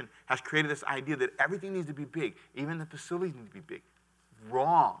generation has created this idea that everything needs to be big. Even the facilities need to be big.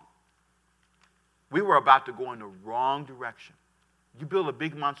 Wrong. We were about to go in the wrong direction. You build a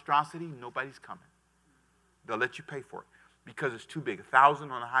big monstrosity, nobody's coming. They'll let you pay for it because it's too big. 1,000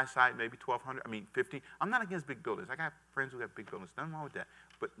 on the high side, maybe 1,200, 50. I'm not against big buildings. I got friends who have big buildings. Nothing wrong with that.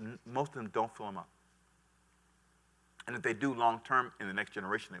 But most of them don't fill them up. And if they do long term, in the next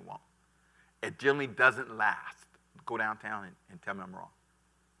generation, they won't. It generally doesn't last. Go downtown and tell me I'm wrong.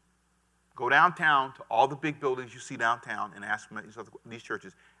 Go downtown to all the big buildings you see downtown and ask these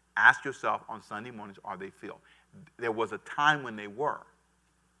churches, ask yourself on Sunday mornings, are they filled? There was a time when they were.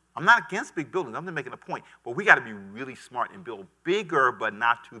 I'm not against big buildings. I'm just making a point. But we got to be really smart and build bigger, but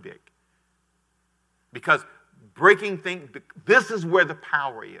not too big. Because breaking things, this is where the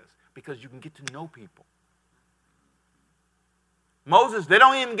power is. Because you can get to know people. Moses, they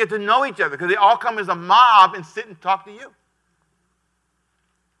don't even get to know each other because they all come as a mob and sit and talk to you.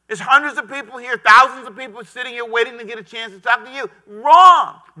 There's hundreds of people here, thousands of people sitting here waiting to get a chance to talk to you.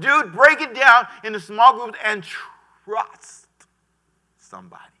 Wrong. Dude, break it down into small groups and trust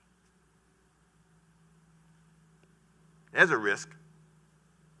somebody. There's a risk.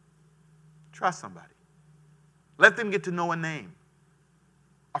 Trust somebody. Let them get to know a name,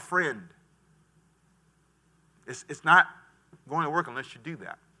 a friend. It's not going to work unless you do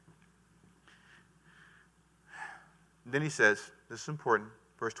that. Then he says, this is important,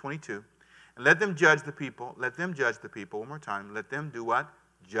 verse 22, and let them judge the people. Let them judge the people. One more time. Let them do what?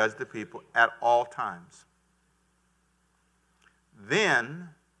 Judge the people at all times. Then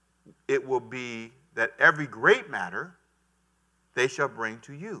it will be that every great matter they shall bring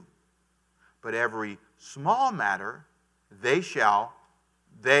to you. But every small matter they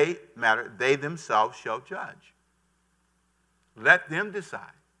themselves shall judge. Let them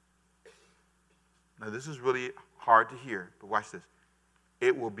decide. Now this is really hard to hear, but watch this.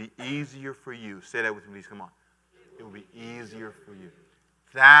 It will be easier for you. Say that with me, please. Come on. It will be easier for you.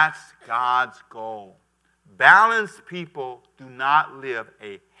 That's God's goal. Balanced people do not live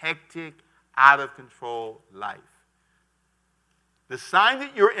a hectic, out-of-control life. The sign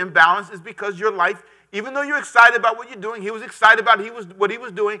that you're imbalanced is because your life, even though you're excited about what you're doing, he was excited about what he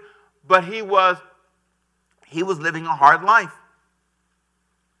was doing, but he was living a hard life.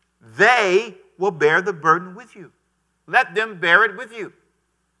 They will bear the burden with you. Let them bear it with you.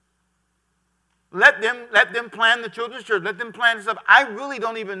 Let them plan the children's church. Let them plan stuff. I really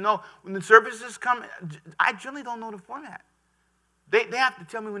don't even know. When the services come, I generally don't know the format. They have to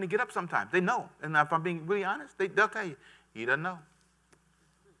tell me when to get up sometimes. They know. And if I'm being really honest, they'll tell you, he doesn't know.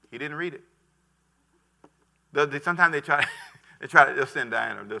 He didn't read it. Sometimes they try they'll send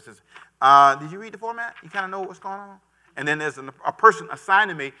Diana. They'll say, did you read the format? You kind of know what's going on? And then there's a person assigned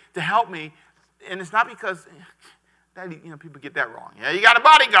to me to help me. And it's not because people get that wrong. Yeah, you got a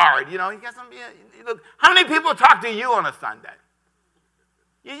bodyguard. You got some. Look, how many people talk to you on a Sunday?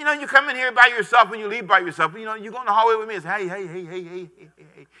 You come in here by yourself and you leave by yourself. You go in the hallway with me and say, hey.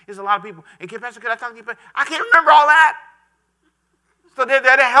 There's a lot of people. And Pastor, could I talk to you? I can't remember all that. So they're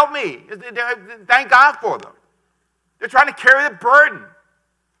there to help me. Thank God for them. They're trying to carry the burden.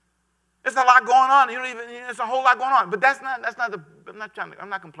 There's a lot going on. There's a whole lot going on. But I'm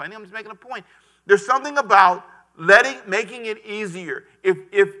not complaining. I'm just making a point. There's something about making it easier. If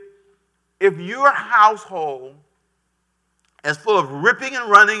if your household is full of ripping and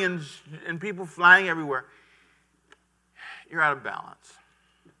running and people flying everywhere, you're out of balance.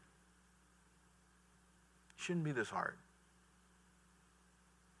 It shouldn't be this hard.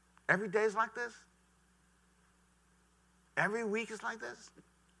 Every day is like this? Every week is like this?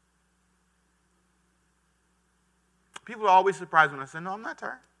 People are always surprised when I say, no, I'm not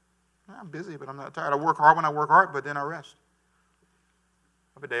tired. I'm busy, but I'm not tired. I work hard when I work hard, but then I rest.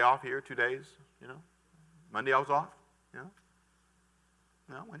 I have a day off here, 2 days, Monday I was off,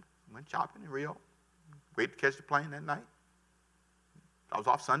 went shopping in Rio. Waited to catch the plane that night. I was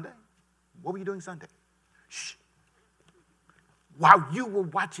off Sunday. What were you doing Sunday? Shh. While you were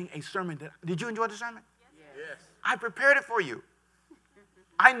watching a sermon, did you enjoy the sermon? Yes. I prepared it for you.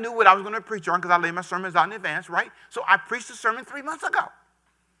 I knew what I was going to preach on because I laid my sermons out in advance, right? So I preached the sermon 3 months ago.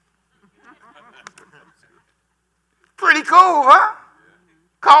 Pretty cool, huh?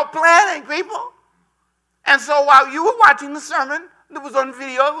 Called planning, people. And so while you were watching the sermon, it was on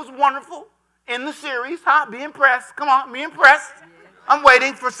video, it was wonderful. In the series, huh? Be impressed. Come on, be impressed. I'm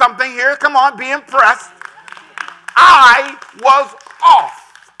waiting for something here. Come on, be impressed. I was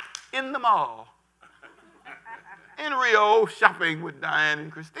off in the mall in Rio shopping with Diane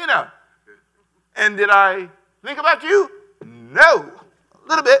and Christina. And did I think about you? No. A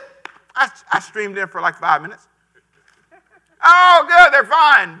little bit. I streamed in for like 5 minutes. Oh, good, they're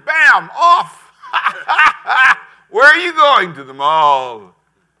fine. Bam, off. Where are you going? To the mall.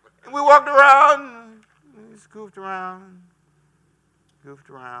 And we walked around, just goofed around,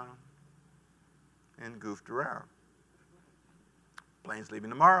 and goofed around. Plane's leaving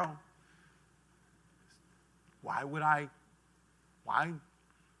tomorrow. Why do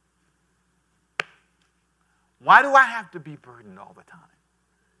I have to be burdened all the time?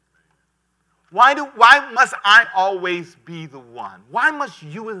 Why must I always be the one? Why must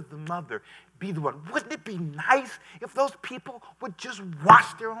you as the mother be the one? Wouldn't it be nice if those people would just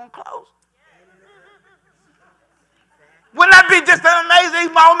wash their own clothes? Wouldn't that be just an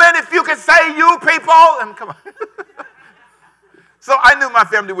amazing moment if you could say, you people? Come on. So I knew my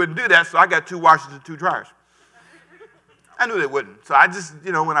family wouldn't do that, so I got 2 washers and 2 dryers. I knew they wouldn't. So I just,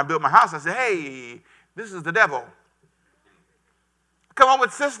 when I built my house, I said, hey, this is the devil. Come up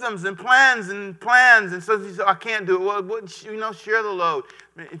with systems and plans. And so he said, I can't do it. Well, share the load.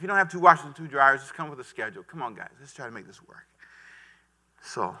 If you don't have 2 washers and 2 dryers, just come with a schedule. Come on, guys, let's try to make this work.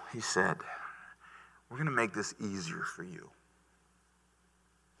 So he said, we're going to make this easier for you.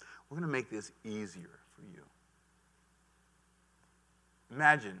 We're going to make this easier for you.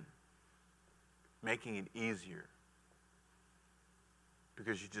 Imagine making it easier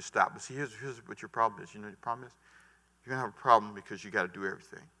because you just stop. But see, here's what your problem is. You know what your problem is? You're going to have a problem because you got to do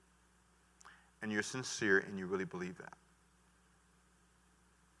everything. And you're sincere and you really believe that.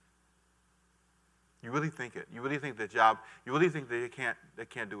 You really think it. You really think the job, you really think that they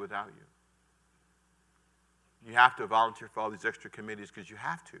can't do without you. You have to volunteer for all these extra committees because you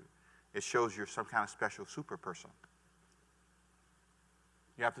have to. It shows you're some kind of special super person.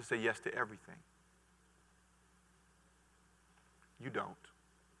 You have to say yes to everything. You don't.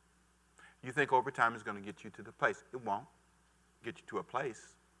 You think overtime is going to get you to the place. It won't get you to a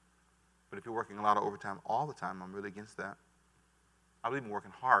place. But if you're working a lot of overtime all the time, I'm really against that. I believe in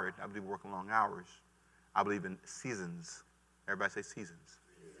working hard. I believe in working long hours. I believe in seasons. Everybody say seasons.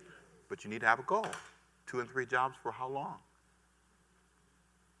 But you need to have a goal. 2 and 3 jobs for how long?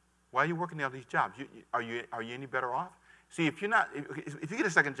 Why are you working all these jobs? Are you any better off? See, if you get a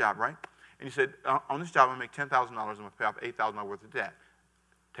second job, right? And you said, on this job, I'm going to make $10,000. I'm going to pay off $8,000 worth of debt.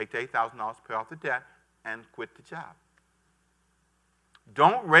 Take the $8,000, pay off the debt, and quit the job.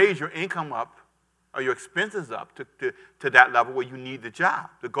 Don't raise your income up or your expenses up to that level where you need the job.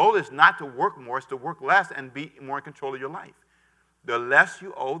 The goal is not to work more, it's to work less and be more in control of your life. The less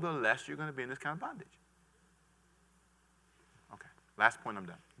you owe, the less you're going to be in this kind of bondage. Okay, last point, I'm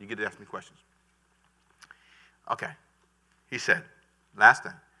done. You get to ask me questions. Okay, he said, last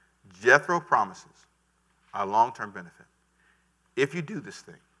thing, Jethro promises a long-term benefit. If you do this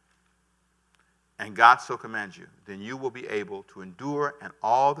thing, and God so commands you, then you will be able to endure, and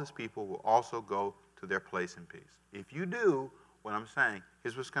all this people will also go to their place in peace. If you do what I'm saying,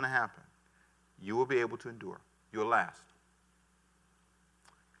 here's what's going to happen. You will be able to endure. You'll last.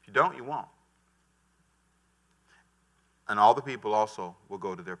 If you don't, you won't. And all the people also will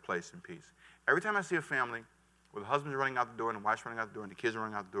go to their place in peace. Every time I see a family where the husband's running out the door and the wife's running out the door and the kids are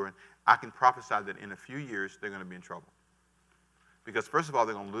running out the door, I can prophesy that in a few years they're going to be in trouble. Because first of all,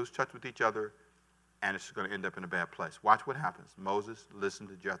 they're going to lose touch with each other, and it's going to end up in a bad place. Watch what happens. Moses listened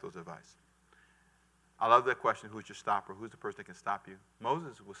to Jethro's advice. I love that question, who's your stopper? Who's the person that can stop you?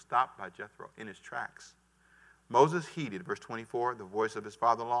 Moses was stopped by Jethro in his tracks. Moses heeded, verse 24, the voice of his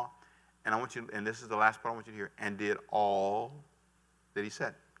father-in-law. And I want you, and this is the last part I want you to hear, and did all that he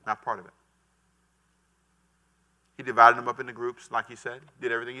said, not part of it. He divided them up into groups, like he said,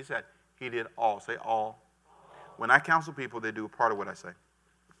 did everything he said. He did all. Say all. When I counsel people, they do a part of what I say.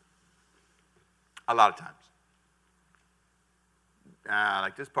 A lot of times. I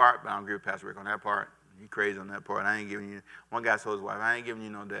like this part, but I don't agree with Pastor Rick on that part. He crazy on that part. I ain't giving you. One guy told his wife, I ain't giving you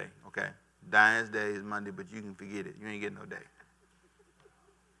no day. Okay. Diane's day is Monday, but you can forget it. You ain't getting no day.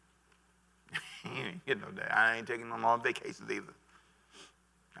 You ain't getting no day. I ain't taking no long vacations either.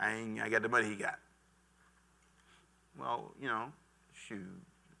 I got the money he got. Well, shoot.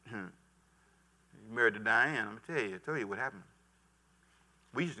 You married to Diane, I'm going to tell you what happened.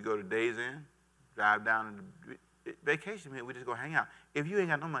 We used to go to Days Inn, drive down to vacation, man, we just go hang out. If you ain't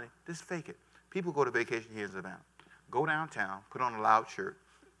got no money, just fake it. People go to vacation here in Savannah. Go downtown, put on a loud shirt,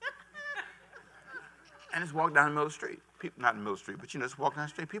 and just walk down the middle of the street. People, not in the middle of the street, but just walk down the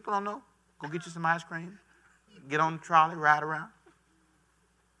street. People don't know. Go get you some ice cream. Get on the trolley, ride around.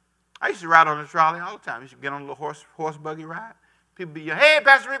 I used to ride on the trolley all the time. I used to get on a little horse buggy ride. People be, hey,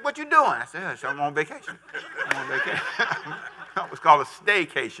 Pastor Rick, what you doing? I said, I'm on vacation. I'm on vacation. It's called a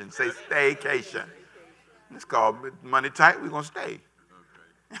staycation. Say staycation. It's called money tight. We're going to stay.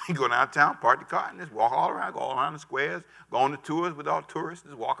 You go downtown, park the car, and just walk all around, go all around the squares, go on the tours with all tourists,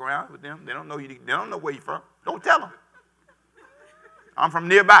 just walk around with them. They don't know you. They don't know where you're from. Don't tell them. I'm from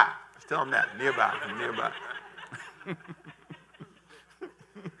nearby. Just tell them that. Nearby. From nearby.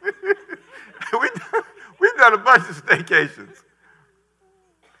 We've done a bunch of staycations.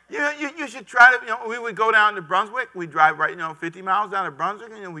 You should try to, we would go down to Brunswick. We drive 50 miles down to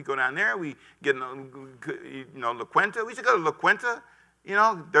Brunswick, and we go down there. We get, La Quinta. We should go to La Quinta,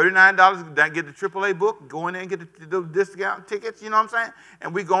 $39, get the AAA book, go in there and get the discount tickets, you know what I'm saying?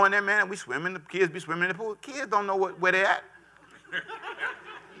 And we go in there, man, and we swim in the, kids be swimming in the pool. Kids don't know where they're at.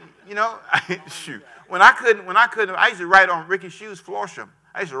 Shoot. When I couldn't, I used to write on Ricky's shoes, Florsham.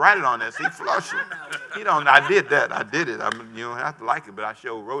 I used to write it on there. See, Flushing. I did that. I did it. You don't have to like it, but I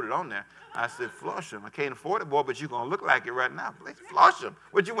sure wrote it on there. I said, Flushing. I can't afford it, boy, but you're going to look like it right now. Please, Flushing.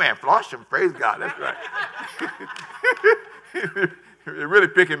 What you wearing? Flushing. Praise God. That's right. It really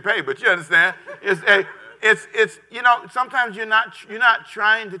pick and pay, but you understand. It's sometimes you're not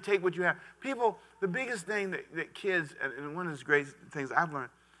trying to take what you have. People, the biggest thing that kids, and one of the great things I've learned,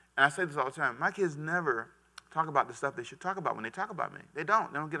 and I say this all the time, my kids never talk about the stuff they should talk about when they talk about me. They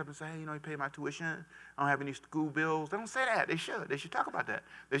don't. They don't get up and say, hey, you pay my tuition. I don't have any school bills. They don't say that. They should. They should talk about that.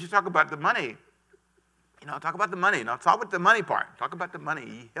 They should talk about the money. Talk about the money. Talk about the money part. Talk about the money.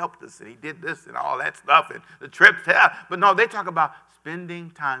 He helped us, and he did this, and all that stuff, and the trips. But no, they talk about spending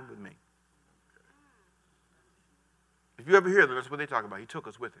time with me. If you ever hear them, that's what they talk about. He took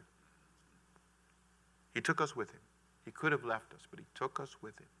us with him. He took us with him. He could have left us, but he took us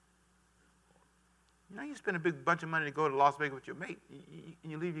with him. You spend a big bunch of money to go to Las Vegas with your mate, and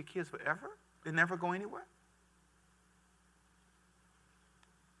you leave your kids forever? They never go anywhere?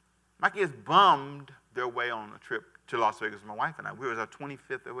 My kids bummed their way on a trip to Las Vegas with my wife and I. We was our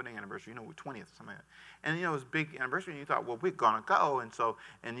 25th wedding anniversary. We're 20th or something like that. And, it was a big anniversary, and you thought, well, we're going to go.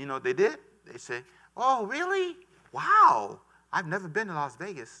 And you know what they did? They said, oh, really? Wow. I've never been to Las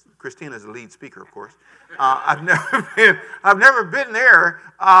Vegas. Christina's the lead speaker, of course. I've never been there.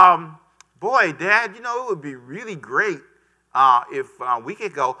 Boy, Dad, it would be really great if we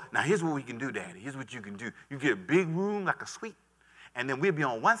could go. Now, here's what we can do, Daddy. Here's what you can do. You get a big room, like a suite, and then we'll be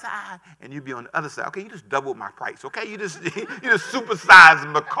on one side, and you'll be on the other side. Okay, you just double my price, okay? You just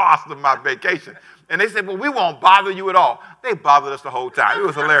supersize the cost of my vacation. And they said, well, we won't bother you at all. They bothered us the whole time. It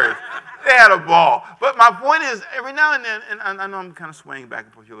was hilarious. They had a ball. But my point is, every now and then, and I know I'm kind of swaying back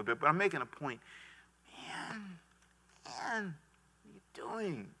and forth a little bit, but I'm making a point. Man, what are you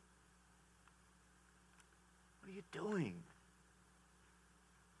doing? What are you doing?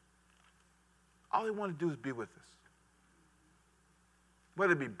 All they want to do is be with us.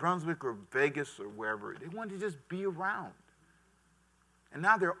 Whether it be Brunswick or Vegas or wherever, they want to just be around. And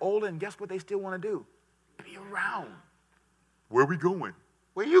now they're older, and guess what they still want to do? Be around. Where are we going?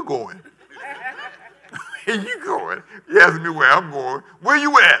 Where you going? Where you going? You ask me where I'm going. Where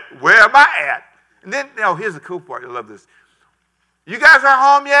you at? Where am I at? And then, here's the cool part. I love this. You guys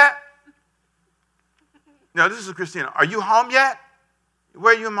are home yet? No, this is Christina. Are you home yet?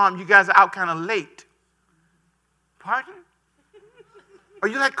 Where are you, Mom? You guys are out kind of late. Pardon? Are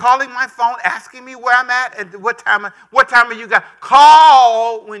you calling my phone, asking me where I'm at and what time are you guys?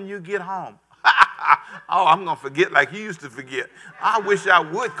 Call when you get home. Oh, I'm going to forget like you used to forget. I wish I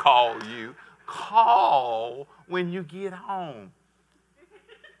would call you. call when you get home.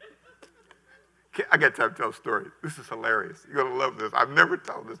 I got time to tell a story. This is hilarious. You're going to love this. I've never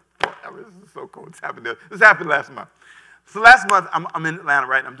told this before. I mean, this is so cool. This happened last month. So last month, I'm in Atlanta,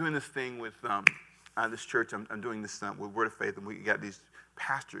 right? I'm doing this thing with this church. I'm doing this with Word of Faith, and we got these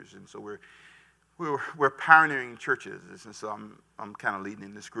pastors, and so we're pioneering churches, and so I'm kind of leading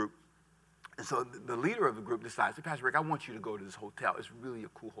in this group. And so the leader of the group decides, hey, Pastor Rick, I want you to go to this hotel. It's really a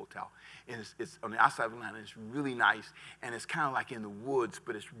cool hotel. And it's on the outside of Atlanta. It's really nice. And it's kind of like in the woods,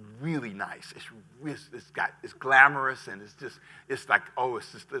 but it's really nice. It's glamorous, and it's like, oh,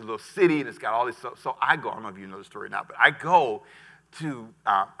 it's just a little city, and it's got all this stuff. So I go, I don't know if you know the story now, but I go to,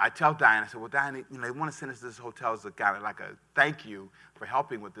 I tell Diane, I said, well, Diane, they want to send us to this hotel as a kind of like a thank you for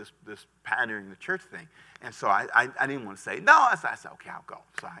helping with this pioneering the church thing. And so I didn't want to say no. I said, okay, I'll go.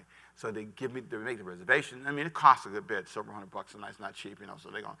 So they make the reservation. I mean, it costs a good bit, several $100 a night. It's not cheap,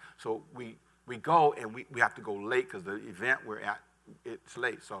 So we go, and we have to go late because the event we're at, it's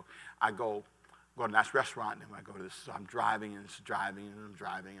late. So I go to a nice restaurant, and I go to this. So I'm driving, and I'm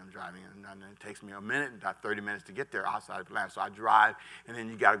driving, and it takes me a minute, about 30 minutes to get there outside of Atlanta. So I drive, and then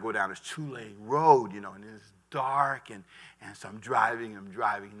you got to go down this 2-lane road, and it's dark, and so I'm driving, and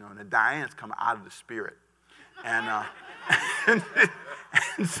the Diane's coming out of the Spirit. And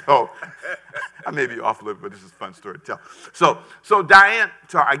so I may be off a little bit, but this is a fun story to tell. So Diane,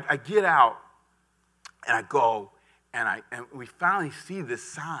 I get out, and I go, and we finally see this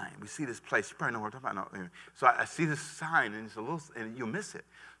sign. We see this place. You probably know what I'm talking about. No, so I see this sign, and it's a little, and you'll miss it.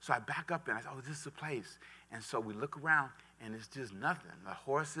 So I back up, and I say, oh, this is the place. And so we look around, and it's just nothing. The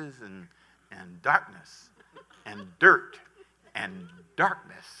horses and darkness and dirt and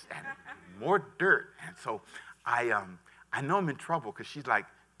darkness and more dirt. And so I know I'm in trouble because she's like,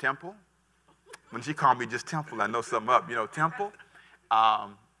 Temple? When she called me just Temple, I know something up. Temple?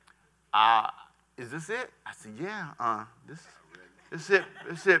 Is this it? I said, yeah, this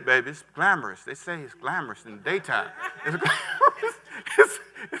is it, baby. It's glamorous. They say it's glamorous in the daytime.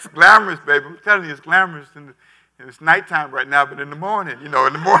 It's glamorous, baby. I'm telling you, it's glamorous. And it's nighttime right now, but in the morning, in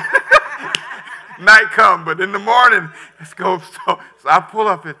the morning. Night come, but in the morning, it's go. So I pull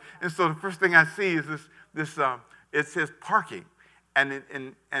up, and so the first thing I see is this it says parking, and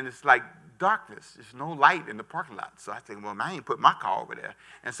it's like darkness. There's no light in the parking lot. So I think, well, I ain't put my car over there.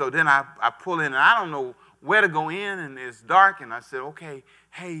 And so then I pull in, and I don't know where to go in, and it's dark. And I said, okay,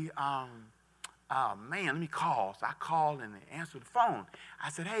 hey, man, let me call. So I called, and they answered the phone. I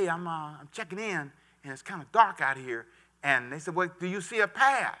said, hey, I'm checking in, and it's kind of dark out here. And they said, well, do you see a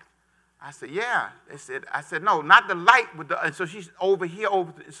path? I said, yeah. I said, no, not the light. And so she's over here.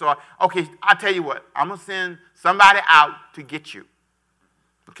 So, okay, I'll tell you what. I'm going to send somebody out to get you.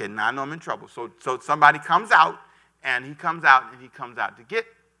 Okay, now I know I'm in trouble. So somebody comes out, and he comes out to get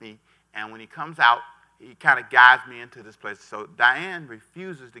me. And when he comes out, he kind of guides me into this place. So Diane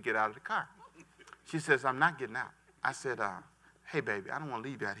refuses to get out of the car. She says, I'm not getting out. I said, hey, baby, I don't want to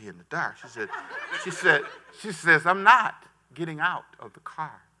leave you out here in the dark. She says, I'm not getting out of the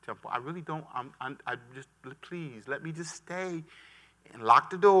car. Temple. I really don't. I just, please let me just stay and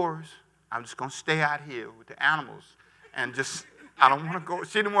lock the doors. I'm just gonna stay out here with the animals, and I don't want to go.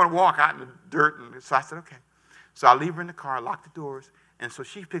 She didn't want to walk out in the dirt, and so I said, okay. So I leave her in the car, lock the doors, and so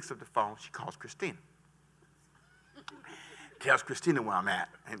she picks up the phone. She calls Christina. Tells Christina where I'm at,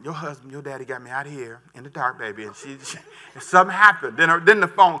 and your daddy got me out here in the dark, baby, and and something happened. Then the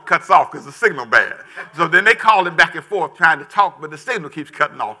phone cuts off because the signal bad. So then they call him back and forth trying to talk, but the signal keeps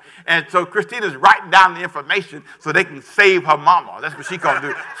cutting off. And so Christina's writing down the information so they can save her mama. That's what she's gonna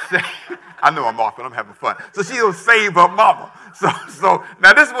do. I know I'm off, but I'm having fun. So she's gonna save her mama. So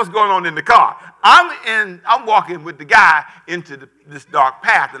now this is what's going on in the car. I'm walking with the guy into this dark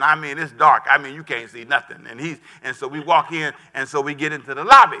path, and I mean it's dark. I mean you can't see nothing. And so we walk in, and so we get into the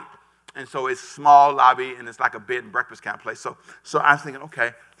lobby, and so it's a small lobby, and it's like a bed and breakfast kind of place. So I'm thinking,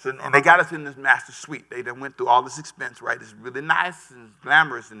 okay. So and they got us in this master suite. They done went through all this expense, right? It's really nice and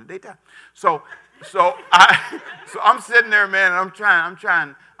glamorous in the daytime. So I'm sitting there, man, and I'm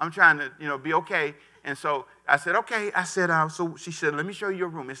trying to be okay. And so I said, okay. I said, so she said, let me show you your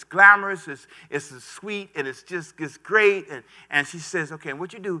room. It's glamorous, it's sweet, and it's great. And she says, okay, and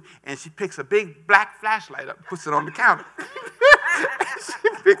what you do? And she picks a big black flashlight up, puts it on the counter. She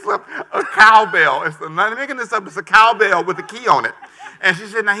picks up a cowbell. I'm not making this up. It's a cowbell with a key on it. And she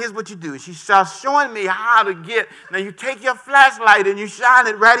said, now here's what you do. She starts showing me how to get. Now you take your flashlight and you shine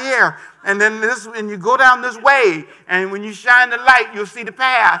it right here. And then you go down this way. And when you shine the light, you'll see the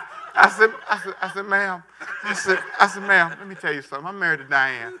path. I said, ma'am. I said, ma'am, let me tell you something. I'm married to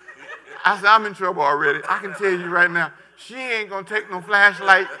Diane. I said, I'm in trouble already. I can tell you right now, she ain't going to take no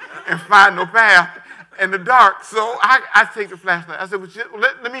flashlight and find no path in the dark. So I take the flashlight. I said, well,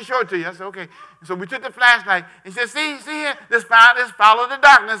 let me show it to you. I said, okay. So we took the flashlight and said, see here, let's follow the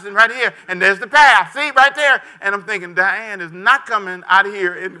darkness and right here. And there's the path. See, right there. And I'm thinking, Diane is not coming out of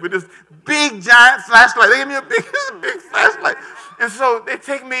here with this big, giant flashlight. They give me a big flashlight. And so they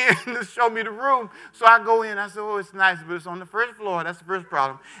take me in to show me the room. So I go in. I said, oh, it's nice, but it's on the first floor. That's the first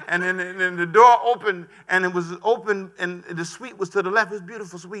problem. And then the door opened, and it was open, and the suite was to the left. It was a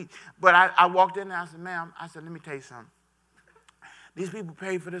beautiful suite. But I walked in there. I said, ma'am, I said, let me tell you something. These people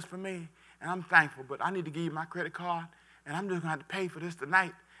paid for this for me, and I'm thankful, but I need to give you my credit card, and I'm just going to have to pay for this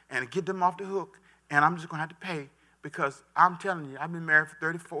tonight and get them off the hook, and I'm just going to have to pay. Because I'm telling you, I've been married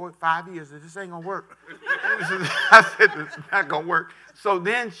for 5 years, and this ain't going to work. I said, it's not going to work. So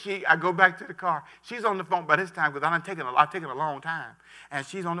then I go back to the car. She's on the phone by this time because I've taken a long time. And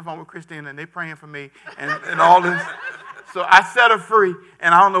she's on the phone with Christine, and they're praying for me and all this. So I set her free,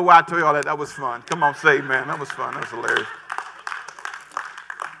 and I don't know why I told you all that. That was fun. Come on, say amen. That was fun. That was hilarious.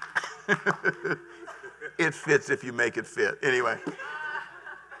 It fits if you make it fit. Anyway.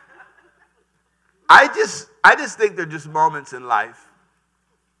 I just think there are just moments in life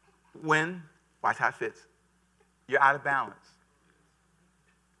when, watch how it fits, you're out of balance.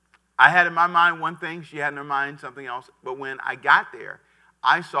 I had in my mind one thing, she had in her mind something else, but when I got there,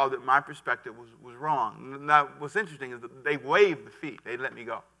 I saw that my perspective was wrong. Now, what's interesting is that they waived the fee. They let me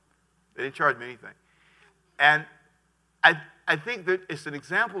go. They didn't charge me anything. And I think that it's an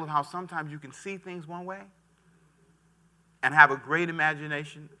example of how sometimes you can see things one way and have a great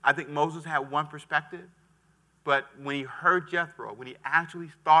imagination. I think Moses had one perspective, but when he heard Jethro, when he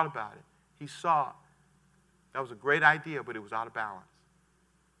actually thought about it, he saw that was a great idea, but it was out of balance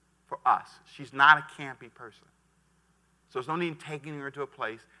for us. She's not a campy person. So there's no need in taking her to a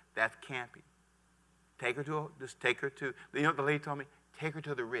place that's campy. Take her to, you know what the lady told me? Take her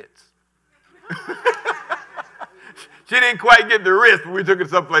to the Ritz. She didn't quite get the Ritz, but we took her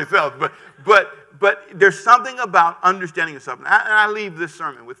someplace else. But there's something about understanding yourself. And I leave this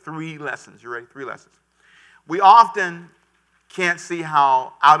sermon with 3 lessons. You ready? 3 lessons. We often can't see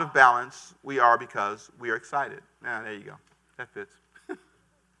how out of balance we are because we are excited. Now, there you go. That fits.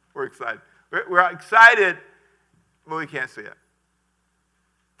 We're excited. We're excited, but we can't see it.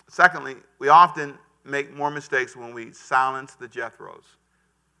 Secondly, we often make more mistakes when we silence the Jethros.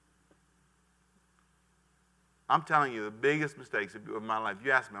 I'm telling you, the biggest mistakes of my life,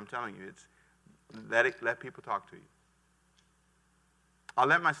 you ask me, I'm telling you, it's let people talk to you. I'll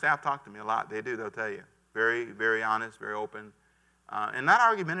let my staff talk to me a lot. They do, they'll tell you. Very, very honest, very open, and not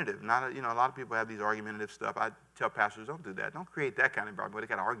argumentative. Not, a lot of people have these argumentative stuff. I tell pastors, don't do that. Don't create that kind of environment where they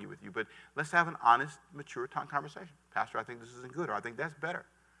got to argue with you. But let's have an honest, mature conversation. Pastor, I think this isn't good, or I think that's better.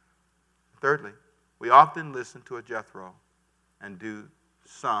 Thirdly, we often listen to a Jethro and do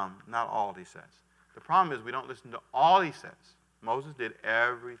some, not all he says. The problem is we don't listen to all he says. Moses did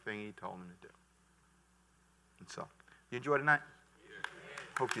everything he told him to do. And so, you enjoyed tonight?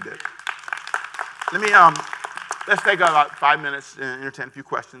 Hope you did. Let's take about 5 minutes and entertain a few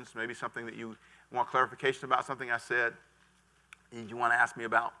questions, maybe something that you want clarification about, something I said you want to ask me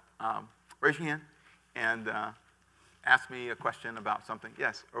about. Raise your hand and ask me a question about something.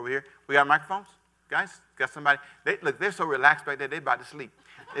 Yes, over here. We got microphones? Guys, got somebody? They're so relaxed back there, they're about to sleep.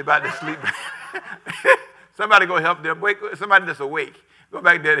 They're about to sleep. Somebody go help them. Wake, somebody that's awake. Go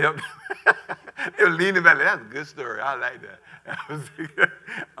back there to help them. They were leaning back. That's a good story. I like that.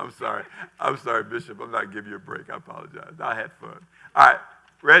 I'm sorry, Bishop. I'm not giving you a break. I apologize. I had fun. All right.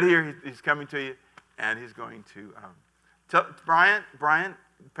 Right here, he's coming to you, and he's going to tell Brian,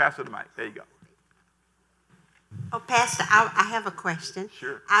 pass her the mic. There you go. Oh, Pastor, I have a question.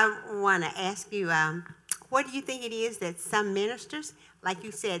 Sure. I want to ask you, what do you think it is that some ministers, like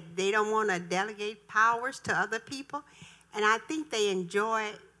you said, they don't want to delegate powers to other people? And I think they enjoy,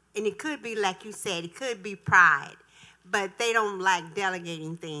 and it could be, like you said, it could be pride, but they don't like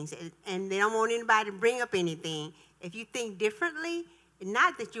delegating things, and they don't want anybody to bring up anything. If you think differently,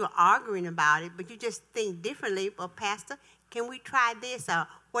 not that you're arguing about it, but you just think differently, well, Pastor, can we try this? Or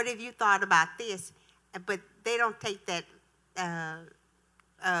what have you thought about this? But they don't take that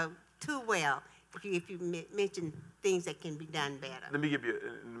too well if you mention things that can be done better. Let me give you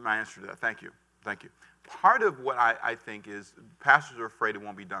my answer to that. Thank you. Part of what I think is pastors are afraid it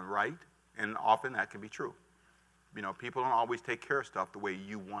won't be done right, and often that can be true. People don't always take care of stuff the way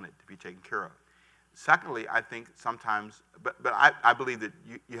you want it to be taken care of. Secondly, I think sometimes, but I believe that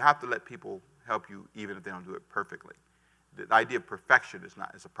you have to let people help you even if they don't do it perfectly. The idea of perfection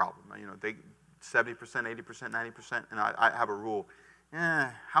is a problem. 70%, 80%, 90%, and I have a rule.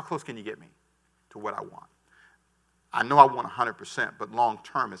 how close can you get me to what I want? I know I want 100%, but long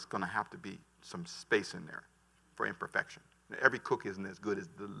term, it's going to have to be some space in there for imperfection. Every cook isn't as good as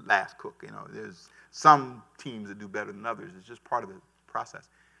the last cook. You know, there's some teams that do better than others. It's just part of the process.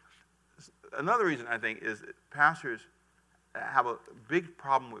 Another reason I think is pastors have a big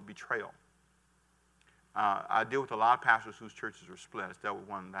problem with betrayal. I deal with a lot of pastors whose churches were split. I dealt with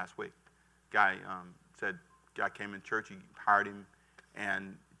one last week. Guy came in church, he hired him,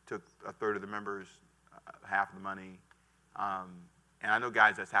 and took a third of the members, half of the money. And I know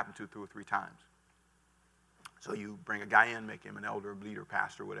guys that's happened to 2 or 3 times. So you bring a guy in, make him an elder, leader,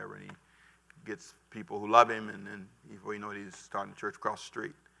 pastor, whatever, and he gets people who love him, and then before you know it, he's starting a church across the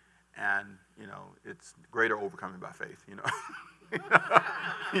street. And, you know, it's greater overcoming by faith, you know.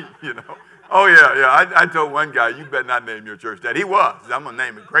 You know. Oh, yeah. I told one guy, you better not name your church that. He was. I'm going to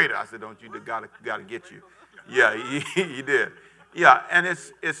name it greater. I said, don't you, got to get you. Yeah, he did. Yeah, and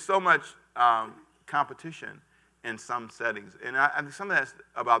it's so much competition in some settings. And I think some of that's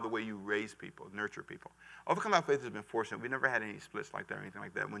about the way you raise people, nurture people. Overcome by Faith has been fortunate. We never had any splits like that or anything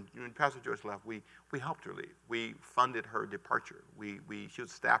like that. When Pastor Joyce left, we helped her leave. We funded her departure. She was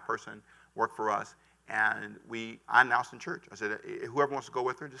a staff person, worked for us, and I announced in church. I said, whoever wants to go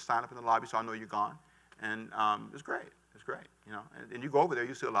with her, just sign up in the lobby so I know you're gone. And it's great. It's great, you know. And you go over there,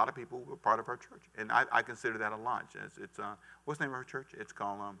 you see a lot of people who are part of her church. And I consider that a launch. It's what's the name of her church? It's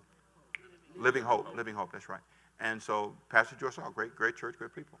called Living Hope. Living Hope, that's right. And so Pastor Joyce, great church,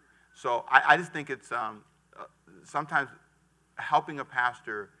 great people. So I just think it's sometimes helping a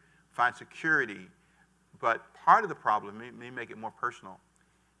pastor find security, but part of the problem, may make it more personal.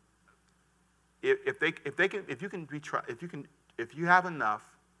 If you have enough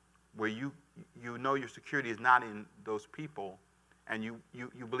where you know your security is not in those people, and you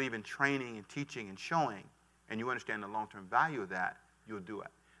believe in training and teaching and showing, and you understand the long-term value of that, you'll do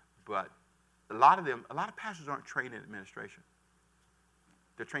it. But a lot of pastors aren't trained in administration.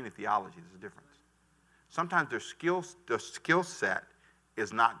 They're trained in theology. There's a difference. Sometimes their skill set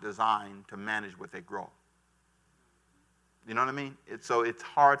is not designed to manage what they grow. You know what I mean? So it's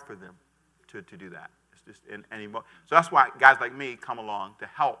hard for them to do that. It's just so that's why guys like me come along to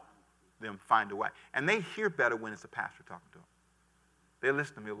help them find a way. And they hear better when it's a pastor talking to them. They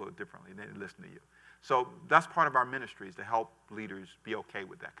listen to me a little differently than they listen to you. So that's part of our ministry, is to help leaders be okay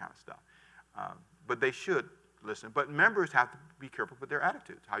with that kind of stuff. But they should listen. But members have to be careful with their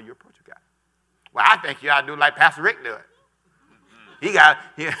attitudes, how you approach a guy. Well, I think you ought to do like Pastor Rick do it.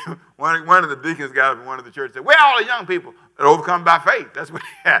 One of the deacons got up in one of the churches and said, "We're all the young people that overcome by faith." That's what he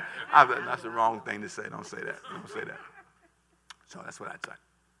had. I thought, that's the wrong thing to say. Don't say that. Don't say that. So that's what I'd say.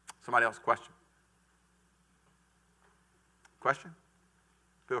 Somebody else, question? Question?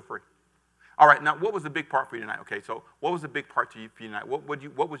 Feel free. All right, now what was the big part for you tonight? Okay, so what was the big part for you tonight? What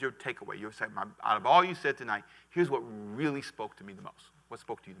was your takeaway? You were saying, out of all you said tonight, here's what really spoke to me the most. What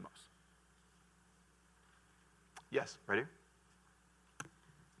spoke to you the most? Yes, right here.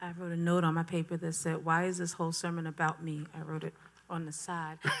 I wrote a note on my paper that said, "Why is this whole sermon about me?" I wrote it on the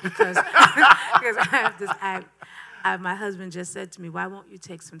side because I have this. My husband just said to me, "Why won't you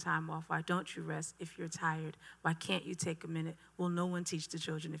take some time off? Why don't you rest if you're tired? Why can't you take a minute?" Well, no one teach the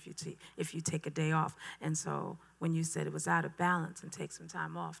children if you take a day off. And so when you said it was out of balance and take some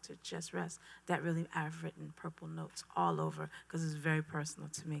time off to just rest, that really, I've written purple notes all over because it's very personal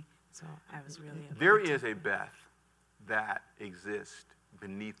to me. So I was really. There is a Beth that exists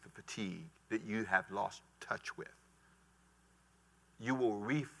beneath the fatigue that you have lost touch with. You will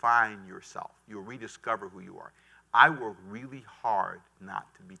refine yourself. You'll rediscover who you are. I work really hard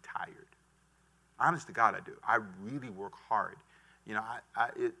not to be tired. Honest to God, I do. I really work hard. You know,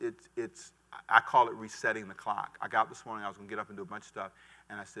 I call it resetting the clock. I got up this morning, I was going to get up and do a bunch of stuff,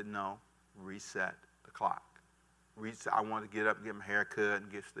 and I said, no, reset the clock. I want to get up and get my hair cut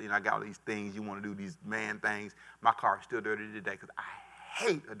and I got all these things you want to do, these man things. My car is still dirty today because I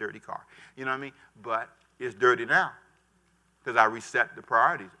hate a dirty car. You know what I mean? But it's dirty now because I reset the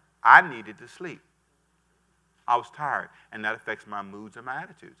priorities. I needed to sleep. I was tired, and that affects my moods and my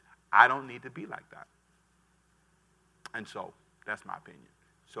attitudes. I don't need to be like that. And so that's my opinion.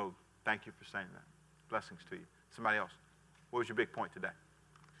 So thank you for saying that. Blessings to you. Somebody else. What was your big point today?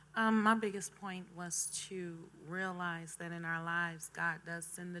 My biggest point was to realize that in our lives, God does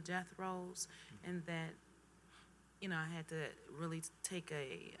send the Jethros, and that, you know, I had to really take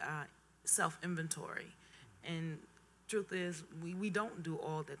a self-inventory. And truth is, we don't do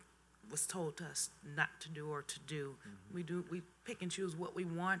all that was told to us not to do or to do. Mm-hmm. We pick and choose what we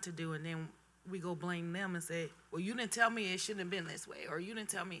want to do, and then we go blame them and say, well, you didn't tell me it shouldn't have been this way, or you didn't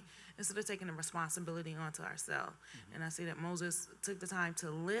tell me, instead of taking the responsibility onto ourselves. And I see that Moses took the time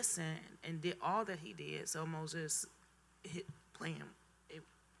to listen and did all that he did, so Moses' plan, it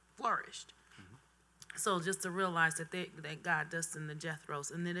flourished. So just to realize that that God does send the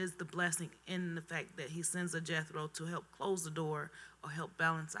Jethros, and it is the blessing in the fact that he sends a Jethro to help close the door or help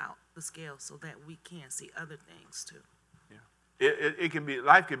balance out the scale so that we can see other things too. It can be,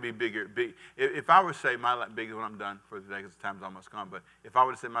 life can be bigger. If I were to say my biggest one, I'm done for the day because the time's almost gone, but if I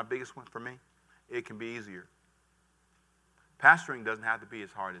were to say my biggest one for me, it can be easier. Pastoring doesn't have to be as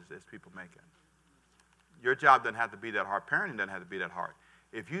hard as people make it. Your job doesn't have to be that hard. Parenting doesn't have to be that hard.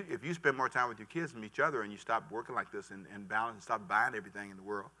 If you spend more time with your kids and each other and you stop working like this and balance and stop buying everything in the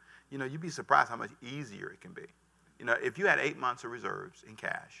world, you'd be surprised how much easier it can be. If you had 8 months of reserves in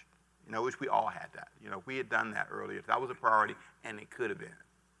cash, which we all had that. We had done that earlier. That was a priority, and it could have been.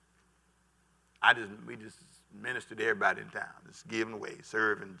 We just ministered to everybody in town, just giving away,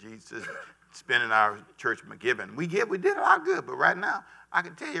 serving Jesus, spending our church giving. We did a lot of good, but right now, I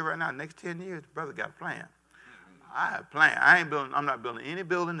can tell you right now, next 10 years, brother got a plan. I have a plan. I'm not building any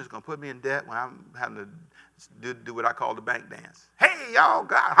building that's going to put me in debt when I'm having to do what I call the bank dance. Hey, y'all,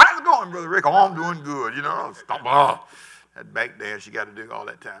 God, how's it going, Brother Rick? Oh, I'm doing good. Stop. That bank dance you got to do all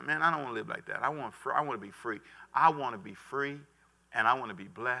that time. Man, I don't want to live like that. I want to be free. I want to be free, and I want to be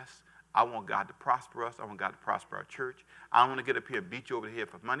blessed. I want God to prosper us. I want God to prosper our church. I don't want to get up here and beat you over the head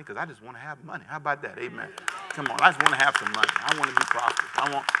for money because I just want to have money. How about that? Amen. Come on, I just want to have some money. I want to be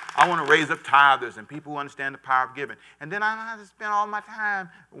prosperous. I want to raise up tithers and people who understand the power of giving. And then I don't have to spend all my time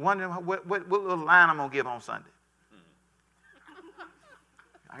wondering what little line I'm going to give on Sunday.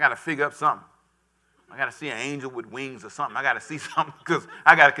 I got to figure up something. I got to see an angel with wings or something. I got to see something because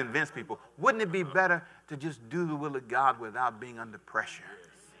I got to convince people. Wouldn't it be better to just do the will of God without being under pressure?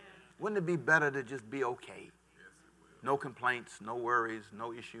 Wouldn't it be better to just be okay? No complaints, no worries,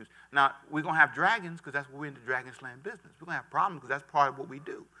 no issues. Now, we're going to have dragons because that's what we're in the dragon slaying business. We're going to have problems because that's part of what we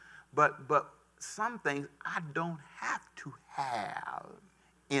do. But some things I don't have to have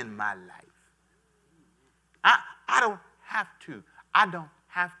in my life. I don't have to. I don't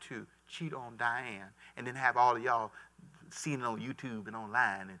have to cheat on Diane and then have all of y'all seen it on YouTube and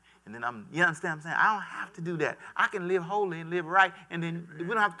online and then you understand what I'm saying? I don't have to do that. I can live holy and live right, and then we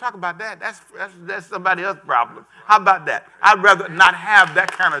don't have to talk about that. That's somebody else's problem. How about that? I'd rather not have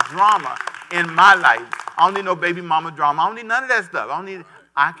that kind of drama in my life. I don't need no baby mama drama. I don't need none of that stuff.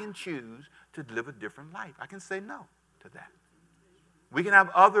 I can choose to live a different life. I can say no to that. We can have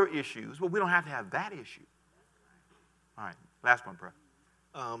other issues, but we don't have to have that issue. All right, last one, bro.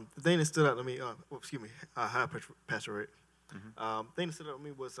 The thing that stood out to me, hi, Pastor Rick. The thing that stood out to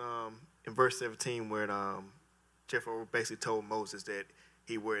me was in verse 17 where Jethro basically told Moses that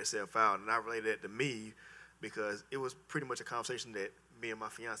he wear himself out. And I related that to me because it was pretty much a conversation that me and my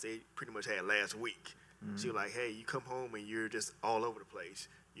fiance pretty much had last week. She was like, hey, you come home and you're just all over the place.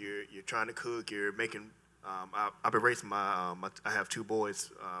 You're trying to cook. You're making, I've been raising I have 2 boys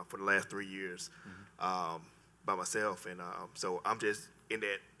for the last 3 years by myself. And so I'm just in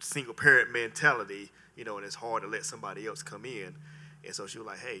that single parent mentality, and it's hard to let somebody else come in. And so she was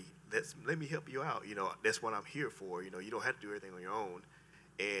like, hey, let me help you out. That's what I'm here for. You don't have to do everything on your own.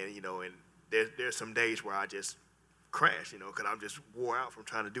 And, and there's some days where I just crash, because I'm just wore out from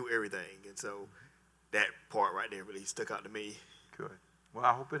trying to do everything. And so that part right there really stuck out to me. Good. Well,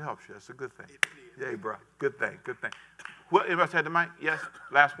 I hope it helps you. That's a good thing. Yeah, bro. Good thing. Well, anybody had the mic? Yes?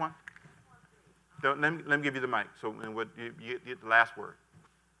 Last one? Let me give you the mic. So you get the last word.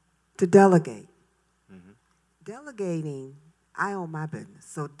 To delegate. Delegating, I own my business.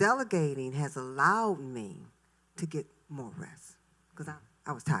 So delegating has allowed me to get more rest because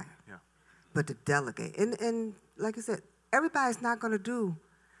I was tired. Yeah. But to delegate. And like I said, everybody's not going to do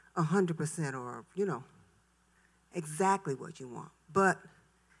 100% or, exactly what you want. But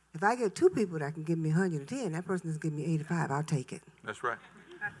if I get 2 people that can give me 110, that person is giving me 85, I'll take it. That's right.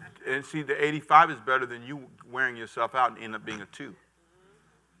 And see, the 85 is better than you wearing yourself out and end up being a 2.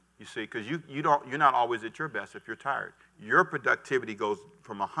 You see, because you're not always at your best if you're tired. Your productivity goes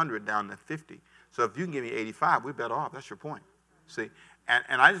from 100 down to 50. So if you can give me 85, we're better off. That's your point. See,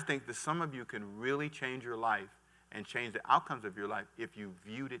 and I just think that some of you can really change your life and change the outcomes of your life if you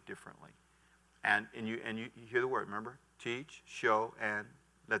viewed it differently. And you hear the word, remember? Teach, show, and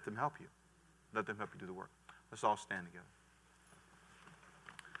let them help you. Let them help you do the work. Let's all stand together.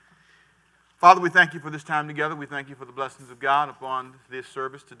 Father, we thank you for this time together. We thank you for the blessings of God upon this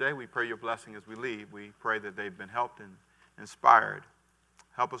service today. We pray your blessing as we leave. We pray that they've been helped and inspired.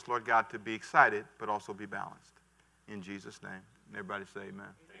 Help us, Lord God, to be excited, but also be balanced. In Jesus' name. And everybody say amen.